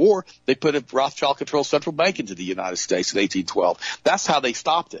stopped the war, they put a Rothschild-controlled central bank into the United States in 1812. That's how they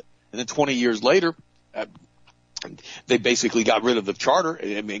stopped it. And then 20 years later, they basically got rid of the charter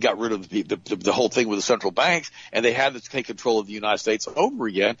and got rid of the whole thing with the central banks, and they had to take control of the United States over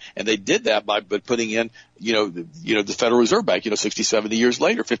again. And they did that by putting in, the Federal Reserve Bank, 60, 70 years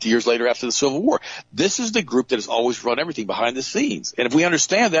later, 50 years later after the Civil War. This is the group that has always run everything behind the scenes. And if we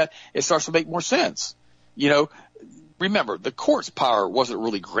understand that, it starts to make more sense. Remember, the court's power wasn't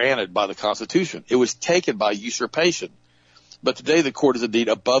really granted by the Constitution. It was taken by usurpation. But today the court is indeed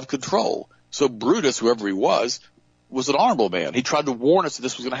above control. So Brutus, whoever he was an honorable man. He tried to warn us that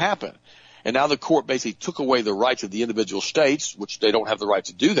this was going to happen. And now the court basically took away the rights of the individual states, which they don't have the right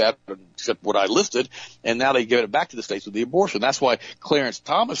to do that, except what I listed, and now they give it back to the states with the abortion. That's why Clarence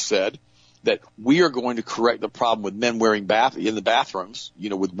Thomas said that we are going to correct the problem with men wearing in the bathrooms,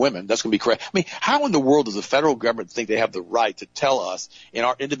 with women. That's going to be correct. I mean, how in the world does the federal government think they have the right to tell us in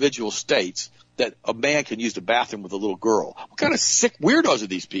our individual states that a man can use the bathroom with a little girl? What kind of sick weirdos are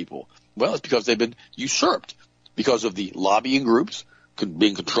these people? Well, it's because they've been usurped because of the lobbying groups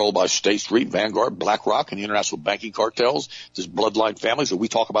being controlled by State Street, Vanguard, BlackRock, and the international banking cartels, these bloodline families that we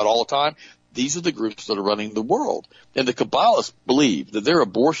talk about all the time. These are the groups that are running the world. And the Kabbalists believe that their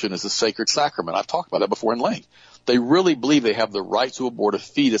abortion is a sacred sacrament. I've talked about that before in length. They really believe they have the right to abort a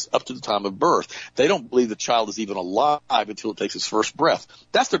fetus up to the time of birth. They don't believe the child is even alive until it takes its first breath.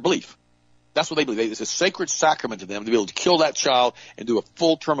 That's their belief. That's what they believe. It's a sacred sacrament to them to be able to kill that child and do a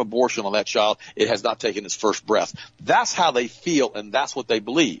full-term abortion on that child. It has not taken its first breath. That's how they feel, and that's what they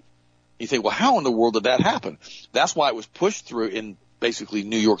believe. You think, well, how in the world did that happen? That's why it was pushed through in basically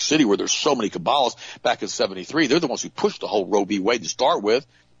New York City, where there's so many Kabbalists back in 73. They're the ones who pushed the whole Roe v. Wade to start with.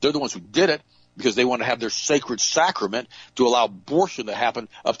 They're the ones who did it because they want to have their sacred sacrament to allow abortion to happen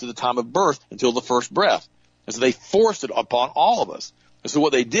up to the time of birth until the first breath. And so they forced it upon all of us. And so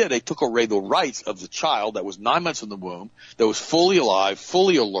what they did, they took away the rights of the child that was 9 months in the womb, that was fully alive,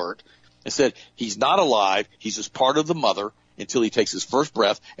 fully alert, and said he's not alive, he's just part of the mother until he takes his first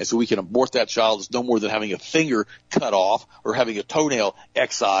breath, and so we can abort that child. It's no more than having a finger cut off or having a toenail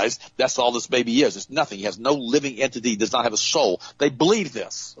excised. That's all this baby is. It's nothing. He has no living entity. He does not have a soul. They believe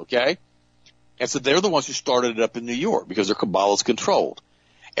this, okay? And so they're the ones who started it up in New York because their Kabbalah's controlled.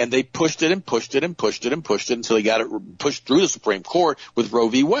 And they pushed it and pushed it and pushed it and pushed it until they got it pushed through the Supreme Court with Roe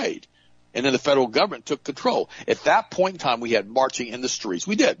v. Wade. And then the federal government took control. At that point in time, we had marching in the streets.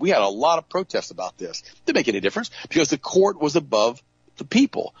 We did. We had a lot of protests about this. Didn't make any difference because the court was above the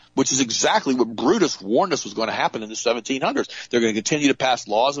people, which is exactly what Brutus warned us was going to happen in the 1700s. They're going to continue to pass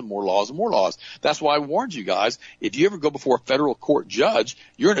laws and more laws and more laws. That's why I warned you guys, if you ever go before a federal court judge,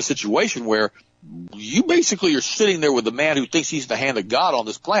 you're in a situation where you basically are sitting there with the man who thinks he's the hand of God on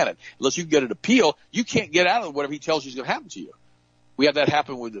this planet. Unless you get an appeal, you can't get out of whatever he tells you is going to happen to you. We had that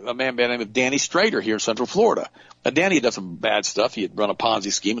happen with a man by the name of Danny Strader here in Central Florida. Now, Danny had done some bad stuff. He had run a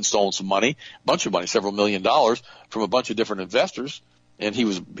Ponzi scheme and stolen some money, a bunch of money, several $1 million from a bunch of different investors. and he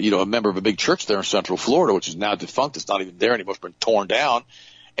was, a member of a big church there in Central Florida, which is now defunct. It's not even there anymore. It's been torn down.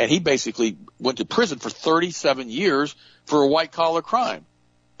 And he basically went to prison for 37 years for a white-collar crime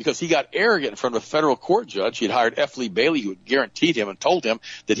because he got arrogant in front of a federal court judge. He had hired F. Lee Bailey, who had guaranteed him and told him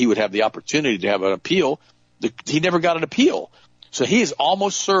that he would have the opportunity to have an appeal. He never got an appeal. So he has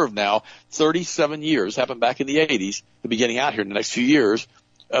almost served now 37 years, happened back in the 80s, he'll be getting out here in the next few years,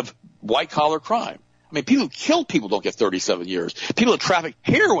 of white-collar crime. I mean, people who kill people don't get 37 years. People who traffic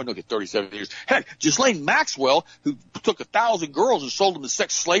heroin don't get 37 years. Heck, Ghislaine Maxwell, who took 1,000 girls and sold them as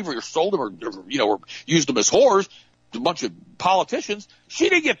sex slavery or sold them or used them as whores, a bunch of politicians, she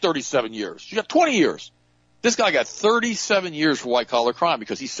didn't get 37 years. She got 20 years. This guy got 37 years for white-collar crime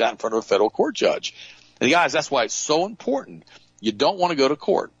because he sat in front of a federal court judge. And guys, that's why it's so important. You don't want to go to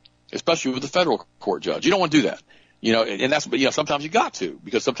court, especially with a federal court judge. You don't want to do that. And that's, sometimes you got to,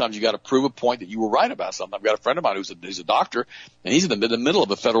 because sometimes you got to prove a point that you were right about something. I've got a friend of mine who's a doctor, and he's in the middle of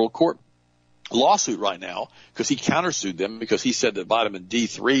a federal court lawsuit right now because he countersued them because he said that vitamin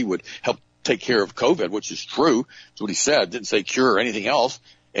D3 would help take care of COVID, which is true. That's what he said. Didn't say cure or anything else.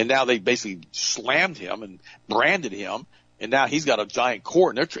 And now they basically slammed him and branded him, and now he's got a giant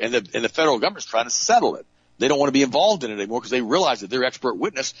court, and the federal government's trying to settle it. They don't want to be involved in it anymore because they realize that their expert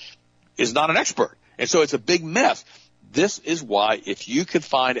witness is not an expert. And so it's a big mess. This is why, if you could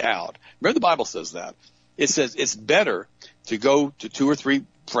find out, remember the Bible says that. It says it's better to go to 2 or 3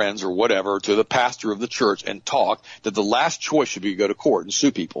 friends or whatever, to the pastor of the church and talk, that the last choice should be to go to court and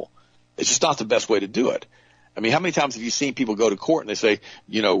sue people. It's just not the best way to do it. I mean, how many times have you seen people go to court and they say,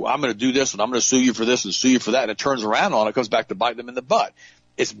 I'm going to do this and I'm going to sue you for this and sue you for that, and it turns around on it, comes back to bite them in the butt.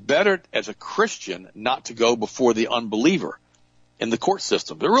 It's better as a Christian not to go before the unbeliever in the court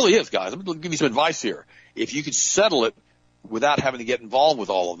system. There really is, guys. I'm going to give you some advice here. If you could settle it without having to get involved with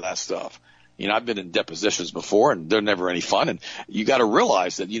all of that stuff. I've been in depositions before, and they're never any fun. And you got to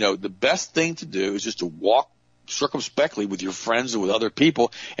realize that, the best thing to do is just to walk circumspectly with your friends and with other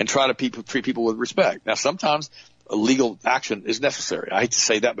people and try to treat people with respect. Now, sometimes a legal action is necessary. I hate to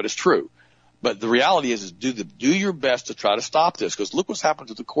say that, but it's true. But the reality is do your best to try to stop this, because look what's happened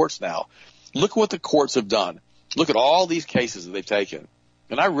to the courts now. Look what the courts have done. Look at all these cases that they've taken.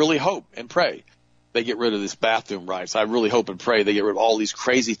 And I really hope and pray they get rid of this bathroom rights. I really hope and pray they get rid of all these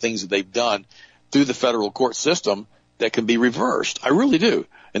crazy things that they've done through the federal court system that can be reversed. I really do.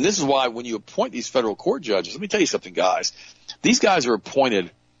 And this is why when you appoint these federal court judges, let me tell you something, guys. These guys are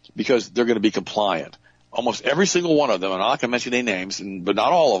appointed because they're going to be compliant. Almost every single one of them, and I'm not going to mention their names, but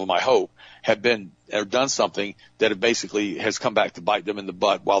not all of them, I hope, have been or done something that basically has come back to bite them in the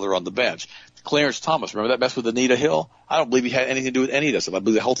butt while they're on the bench. Clarence Thomas, remember that mess with Anita Hill? I don't believe he had anything to do with any of this. I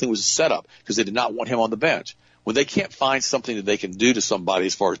believe the whole thing was a setup because they did not want him on the bench. When they can't find something that they can do to somebody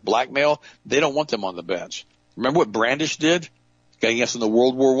as far as blackmail, they don't want them on the bench. Remember what Brandish did getting us in the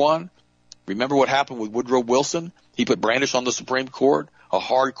World War I? Remember what happened with Woodrow Wilson? He put Brandish on the Supreme Court, a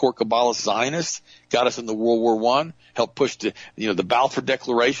hardcore Kabbalist Zionist, got us in the World War I, helped push the Balfour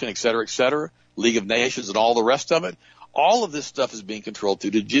Declaration, et cetera, League of Nations, and all the rest of it. All of this stuff is being controlled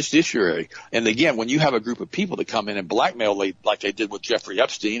through the judiciary. And again, when you have a group of people that come in and blackmail like they did with Jeffrey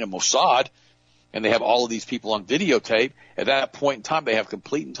Epstein and Mossad, and they have all of these people on videotape, at that point in time they have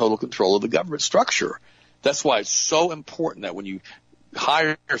complete and total control of the government structure. That's why it's so important that when you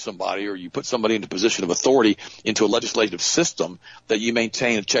hire somebody or you put somebody into a position of authority into a legislative system that you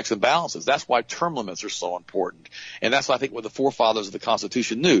maintain checks and balances. That's why term limits are so important. And that's, I think, what the forefathers of the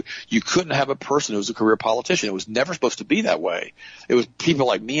Constitution knew. You couldn't have a person who was a career politician. It was never supposed to be that way. It was people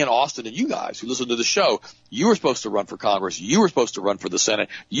like me and Austin and you guys who listen to the show. You were supposed to run for Congress. You were supposed to run for the Senate.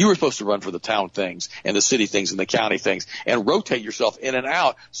 You were supposed to run for the town things and the city things and the county things and rotate yourself in and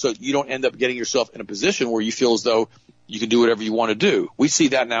out so you don't end up getting yourself in a position where you feel as though you can do whatever you want to do. We see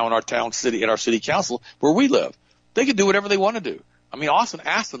that now in our in our city council where we live. They can do whatever they want to do. I mean, Austin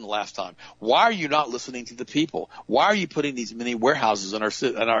asked them the last time, why are you not listening to the people? Why are you putting these many warehouses in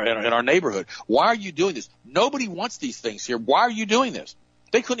our neighborhood? Why are you doing this? Nobody wants these things here. Why are you doing this?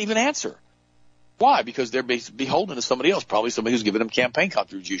 They couldn't even answer. Why? Because they're beholden to somebody else, probably somebody who's giving them campaign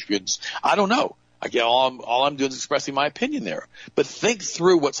contributions. I don't know. All I'm doing is expressing my opinion there. But think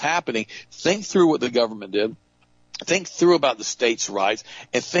through what's happening. Think through what the government did. Think through about the states' rights,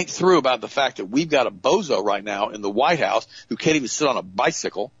 and think through about the fact that we've got a bozo right now in the White House who can't even sit on a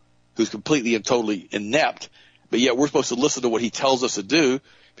bicycle, who's completely and totally inept, but yet we're supposed to listen to what he tells us to do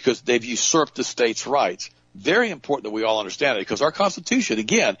because they've usurped the states' rights. Very important that we all understand it, because our Constitution,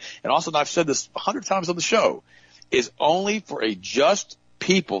 again, and also I've said this 100 times on the show, is only for a just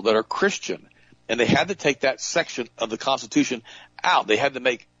people that are Christian, and they had to take that section of the Constitution out. They had to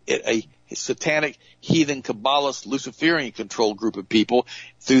make it a satanic, heathen, Kabbalist, Luciferian-controlled group of people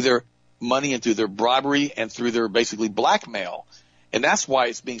through their money and through their bribery and through their basically blackmail. And that's why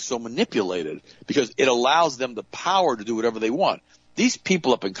it's being so manipulated, because it allows them the power to do whatever they want. These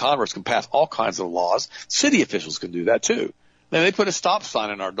people up in Congress can pass all kinds of laws. City officials can do that too. Then they put a stop sign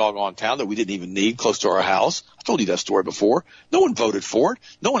in our doggone town that we didn't even need close to our house. I told you that story before. No one voted for it.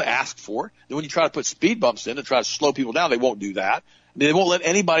 No one asked for it. Then when you try to put speed bumps in to try to slow people down, they won't do that. They won't let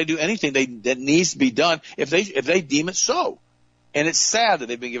anybody do anything that needs to be done if they deem it so. And it's sad that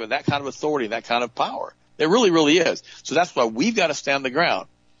they've been given that kind of authority and that kind of power. It really, really is. So that's why we've got to stand the ground.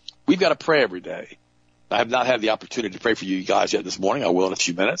 We've got to pray every day. I have not had the opportunity to pray for you guys yet this morning. I will in a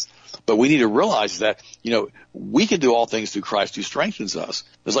few minutes. But we need to realize that, we can do all things through Christ who strengthens us.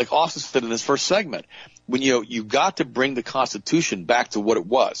 It's like Austin said in this first segment. When you got to bring the Constitution back to what it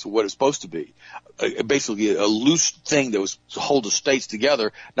was, what it's supposed to be. Basically a loose thing that was to hold the states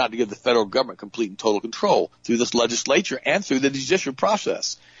together, not to give the federal government complete and total control through this legislature and through the judicial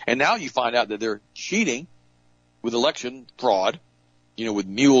process. And now you find out that they're cheating with election fraud, with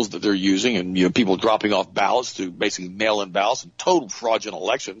mules that they're using and, people dropping off ballots to basically mail-in ballots and total fraudulent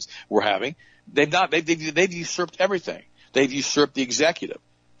elections we're having. They've usurped everything. They've usurped the executive.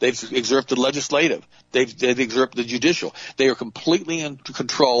 They've usurped the legislative. They've usurped the judicial. They are completely in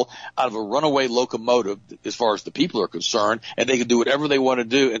control out of a runaway locomotive as far as the people are concerned, and they can do whatever they want to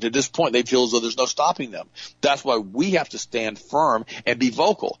do. And to this point, they feel as though there's no stopping them. That's why we have to stand firm and be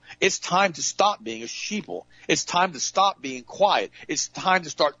vocal. It's time to stop being a sheeple. It's time to stop being quiet. It's time to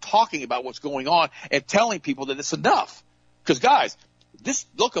start talking about what's going on and telling people that it's enough. Because, guys, this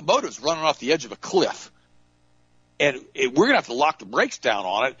locomotive's running off the edge of a cliff. And we're going to have to lock the brakes down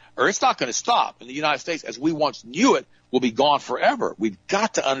on it, or it's not going to stop. And the United States, as we once knew it, will be gone forever. We've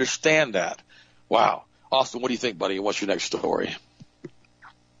got to understand that. Wow. Austin, what do you think, buddy? What's your next story?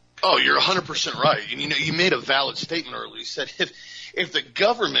 Oh, you're 100% right. And, you made a valid statement earlier. You said if the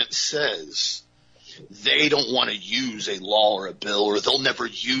government says they don't want to use a law or a bill, or they'll never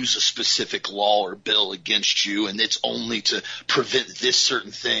use a specific law or bill against you, and it's only to prevent this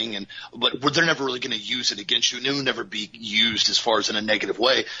certain thing, but they're never really going to use it against you, and it will never be used as far as in a negative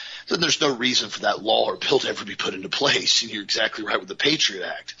way, then there's no reason for that law or bill to ever be put into place. And you're exactly right with the Patriot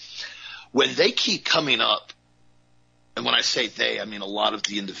Act. When they keep coming up, and when I say they, I mean a lot of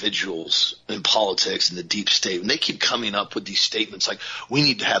the individuals in politics and the deep state, when they keep coming up with these statements like, we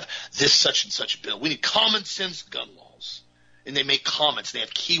need to have this such and such bill, we need common sense gun laws, and they make comments, and they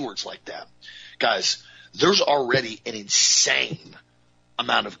have keywords like that. Guys, there's already an insane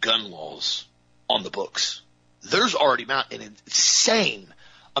amount of gun laws on the books. There's already an insane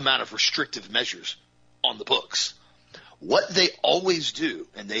amount of restrictive measures on the books. What they always do,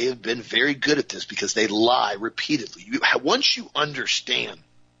 and they have been very good at this because they lie repeatedly. Once you understand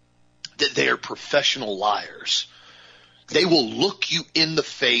that they are professional liars, they will look you in the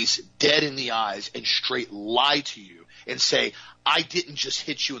face, dead in the eyes, and straight lie to you and say, I didn't just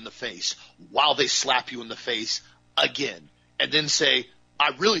hit you in the face, while they slap you in the face again. And then say,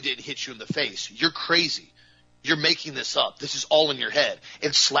 I really didn't hit you in the face. You're crazy. You're making this up. This is all in your head,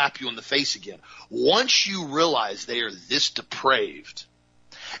 and slap you in the face again. Once you realize they are this depraved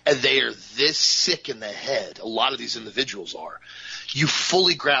and they are this sick in the head, a lot of these individuals are, you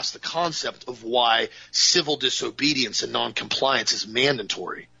fully grasp the concept of why civil disobedience and noncompliance is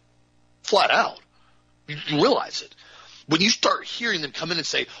mandatory. Flat out. You realize it. When you start hearing them come in and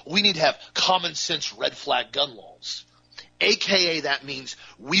say, we need to have common sense red flag gun laws, AKA that means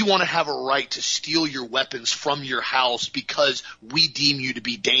we want to have a right to steal your weapons from your house because we deem you to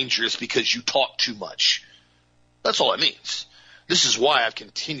be dangerous because you talk too much. That's all it means. This is why I've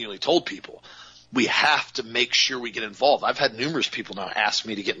continually told people we have to make sure we get involved. I've had numerous people now ask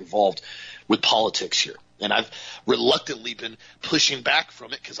me to get involved with politics here, and I've reluctantly been pushing back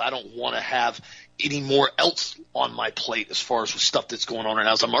from it because I don't want to have any more else on my plate as far as stuff that's going on right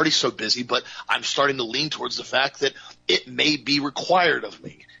now. I'm already so busy, but I'm starting to lean towards the fact that it may be required of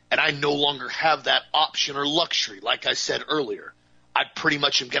me, and I no longer have that option or luxury. Like I said earlier, I pretty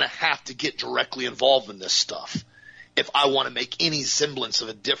much am going to have to get directly involved in this stuff if I want to make any semblance of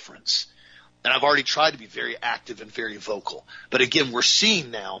a difference. And I've already tried to be very active and very vocal. But again, we're seeing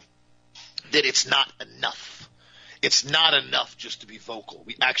now that it's not enough. It's not enough just to be vocal.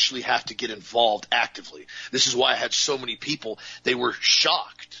 We actually have to get involved actively. This is why I had so many people, they were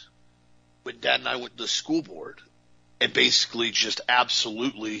shocked when Dad and I went to the school board and basically just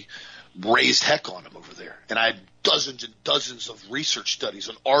absolutely raised heck on them over there. And I had dozens and dozens of research studies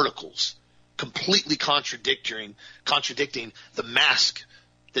and articles completely contradicting the mask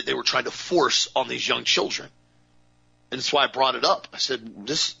that they were trying to force on these young children. And that's why I brought it up. I said,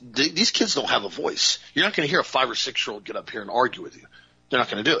 these kids don't have a voice. You're not going to hear a 5 or 6-year-old get up here and argue with you. They're not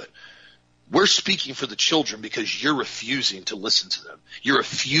going to do it. We're speaking for the children because you're refusing to listen to them. You're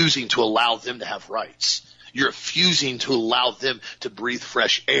refusing to allow them to have rights. You're refusing to allow them to breathe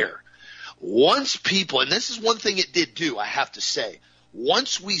fresh air. Once people, and this is one thing it did do, I have to say,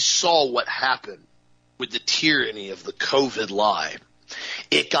 once we saw what happened with the tyranny of the COVID lie,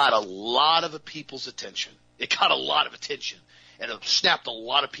 it got a lot of people's attention. It got a lot of attention, and it snapped a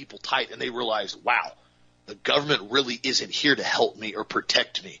lot of people tight, and they realized, wow, the government really isn't here to help me or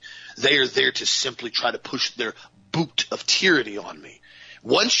protect me. They are there to simply try to push their boot of tyranny on me.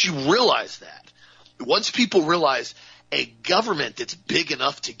 Once you realize that, once people realize a government that's big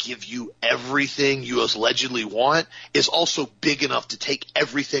enough to give you everything you allegedly want is also big enough to take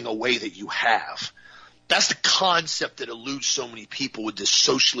everything away that you have. That's the concept that eludes so many people with this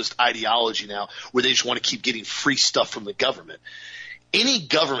socialist ideology now, where they just want to keep getting free stuff from the government. Any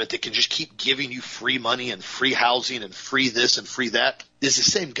government that can just keep giving you free money and free housing and free this and free that is the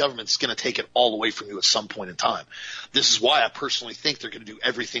same government that's going to take it all away from you at some point in time. This is why I personally think they're going to do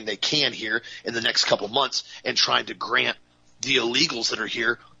everything they can here in the next couple of months and trying to grant the illegals that are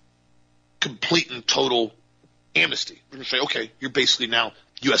here complete and total amnesty. We're going to say, okay, you're basically now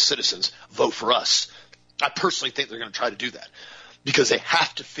U.S. citizens, vote for us. I personally think they're going to try to do that because they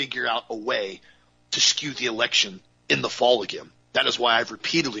have to figure out a way to skew the election in the fall again. That is why I've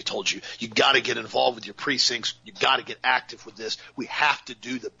repeatedly told you, you got to get involved with your precincts. You got to get active with this. We have to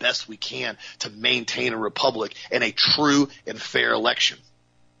do the best we can to maintain a republic and a true and fair election.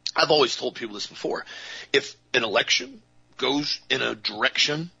 I've always told people this before. If an election goes in a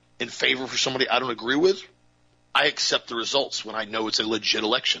direction in favor for somebody I don't agree with, I accept the results when I know it's a legit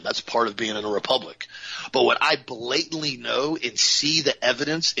election. That's part of being in a republic. But when I blatantly know and see the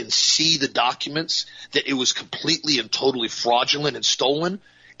evidence and see the documents that it was completely and totally fraudulent and stolen,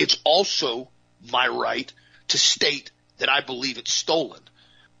 it's also my right to state that I believe it's stolen.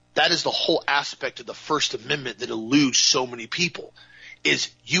 That is the whole aspect of the First Amendment that eludes so many people, is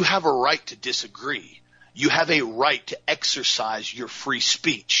you have a right to disagree. You have a right to exercise your free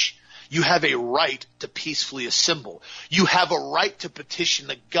speech. You have a right to peacefully assemble. You have a right to petition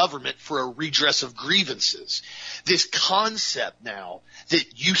the government for a redress of grievances. This concept now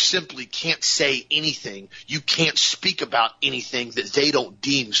that you simply can't say anything, you can't speak about anything that they don't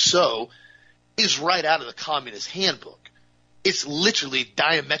deem so, is right out of the Communist Handbook. It's literally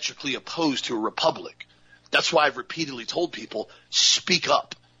diametrically opposed to a republic. That's why I've repeatedly told people, speak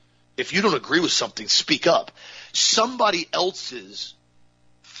up. If you don't agree with something, speak up. Somebody else's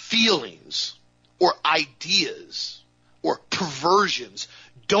feelings or ideas or perversions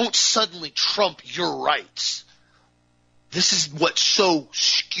don't suddenly trump your rights. This is what's so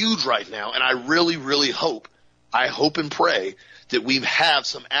skewed right now, and I really, really hope and pray that we have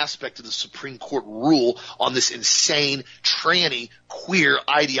some aspect of the Supreme Court rule on this insane, tranny, queer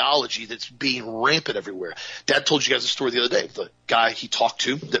ideology that's being rampant everywhere. Dad told you guys a story the other day. The guy he talked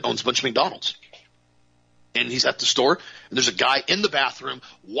to that owns a bunch of McDonald's. And he's at the store, and there's a guy in the bathroom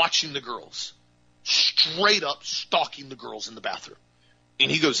watching the girls, straight up stalking the girls in the bathroom.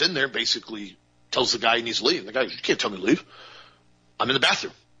 And he goes in there and basically tells the guy he needs to leave. And the guy goes, you can't tell me to leave. I'm in the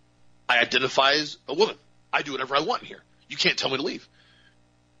bathroom. I identify as a woman. I do whatever I want in here. You can't tell me to leave.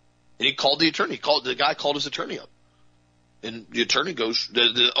 And he called the attorney. The guy called his attorney up. And the attorney goes,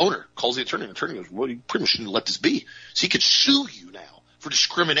 the owner calls the attorney, and the attorney goes, well, you pretty much shouldn't let this be. So he could sue you now for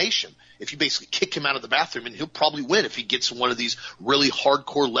discrimination if you basically kick him out of the bathroom, and he'll probably win if he gets one of these really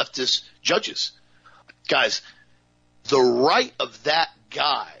hardcore leftist judges. Guys, the right of that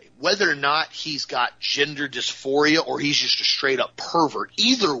guy, whether or not he's got gender dysphoria or he's just a straight up pervert,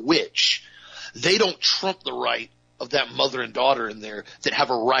 either which, they don't trump the right of that mother and daughter in there that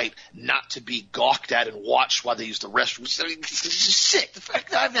have a right not to be gawked at and watched while they use the restroom. This is sick. The fact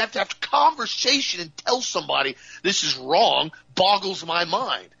that I have to have a conversation and tell somebody this is wrong boggles my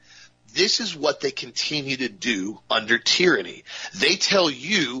mind. This is what they continue to do under tyranny. They tell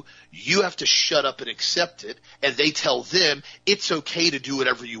you, you have to shut up and accept it, and they tell them it's okay to do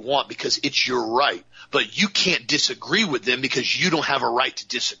whatever you want because it's your right. But you can't disagree with them because you don't have a right to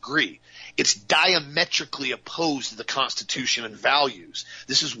disagree. It's diametrically opposed to the Constitution and values.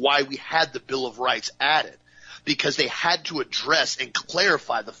 This is why we had the Bill of Rights added, because they had to address and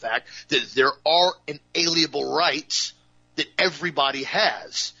clarify the fact that there are inalienable rights that everybody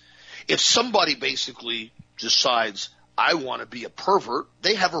has. If somebody basically decides, I want to be a pervert,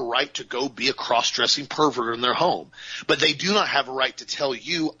 they have a right to go be a cross-dressing pervert in their home. But they do not have a right to tell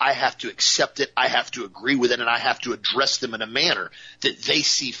you, I have to accept it, I have to agree with it, and I have to address them in a manner that they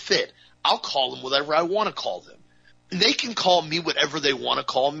see fit. I'll call them whatever I want to call them. They can call me whatever they want to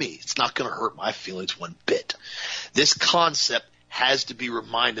call me. It's not going to hurt my feelings one bit. This concept has to be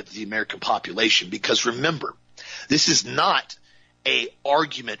reminded to the American population because remember, this is not a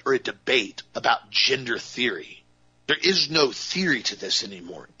argument or a debate about gender theory. There is no theory to this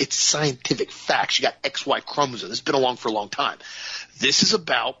anymore. It's scientific facts. You got XY chromosomes. It's been along for a long time. This is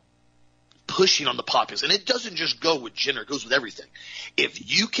about pushing on the populace. And it doesn't just go with gender. It goes with everything.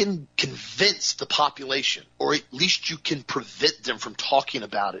 If you can convince the population, or at least you can prevent them from talking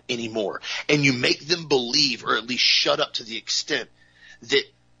about it anymore, and you make them believe or at least shut up to the extent that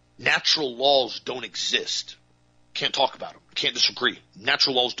natural laws don't exist. Can't talk about them. Can't disagree.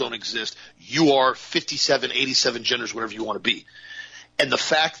 Natural laws don't exist. You are 57, 87 genders, whatever you want to be. And the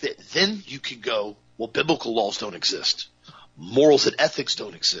fact that then you can go, well, biblical laws don't exist. Morals and ethics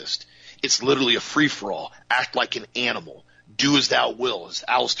don't exist. It's literally a free-for-all. Act like an animal. Do as thou will, as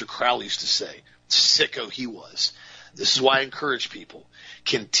Aleister Crowley used to say. Sicko he was. This is why I encourage people.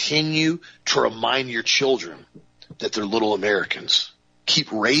 Continue to remind your children that they're little Americans.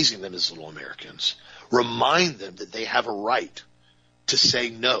 Keep raising them as little Americans. Remind them that they have a right to say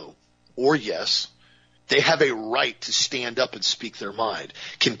no or yes. They have a right to stand up and speak their mind.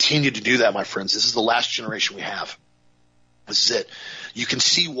 Continue to do that, my friends. This is the last generation we have. This is it. You can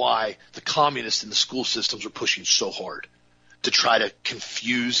see why the communists in the school systems are pushing so hard to try to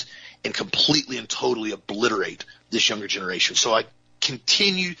confuse and completely and totally obliterate this younger generation. So I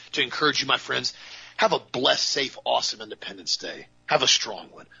continue to encourage you, my friends, have a blessed, safe, awesome Independence Day. Have a strong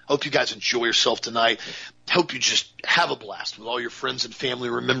one. Hope you guys enjoy yourself tonight. Hope you just have a blast with all your friends and family.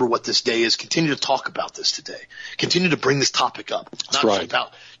 Remember what this day is. Continue to talk about this today. Continue to bring this topic up. Not just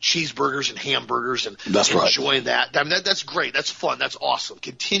about cheeseburgers and hamburgers and enjoying that. I mean, that's great. That's fun. That's awesome.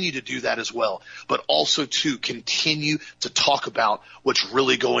 Continue to do that as well. But also, too, continue to talk about what's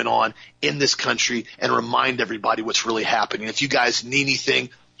really going on in this country and remind everybody what's really happening. If you guys need anything,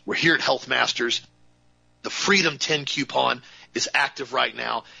 we're here at Health Masters. The Freedom 10 coupon is active right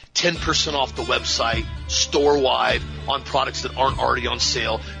now. 10% off the website, store-wide, on products that aren't already on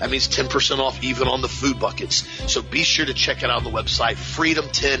sale. That means 10% off even on the food buckets. So be sure to check it out on the website, Freedom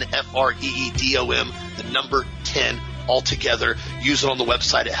 10, F-R-E-E-D-O-M, the number 10 altogether. Use it on the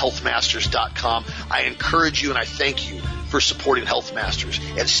website at healthmasters.com. I encourage you and I thank you for supporting Health Masters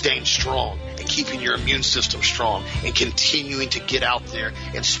and staying strong and keeping your immune system strong and continuing to get out there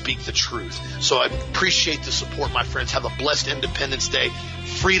and speak the truth. So I appreciate the support, my friends. Have a blessed Independence Day.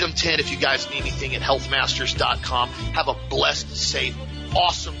 Freedom 10 if you guys need anything at healthmasters.com. Have a blessed, safe,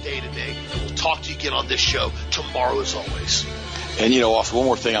 awesome day today. And we'll talk to you again on this show tomorrow as always. And, also one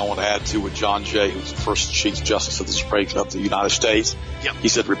more thing I want to add to with John Jay, who's the first Chief Justice of the Supreme Court of the United States. Yep. He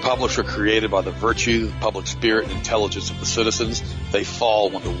said, republics are created by the virtue, public spirit, and intelligence of the citizens. They fall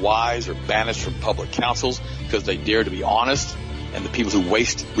when the wise are banished from public councils because they dare to be honest, and the people who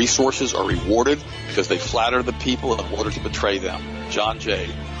waste resources are rewarded because they flatter the people in order to betray them. John Jay,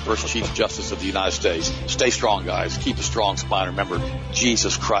 first Chief Justice of the United States. Stay strong, guys. Keep a strong spine. Remember,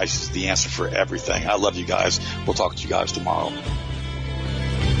 Jesus Christ is the answer for everything. I love you guys. We'll talk to you guys tomorrow.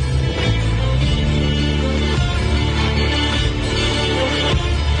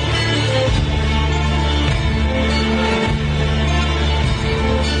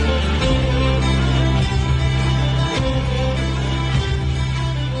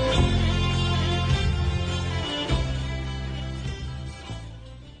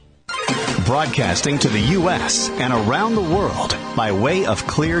 Broadcasting to the U.S. and around the world by way of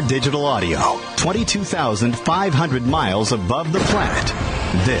clear digital audio, 22,500 miles above the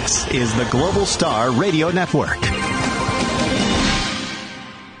planet. This is the Global Star Radio Network.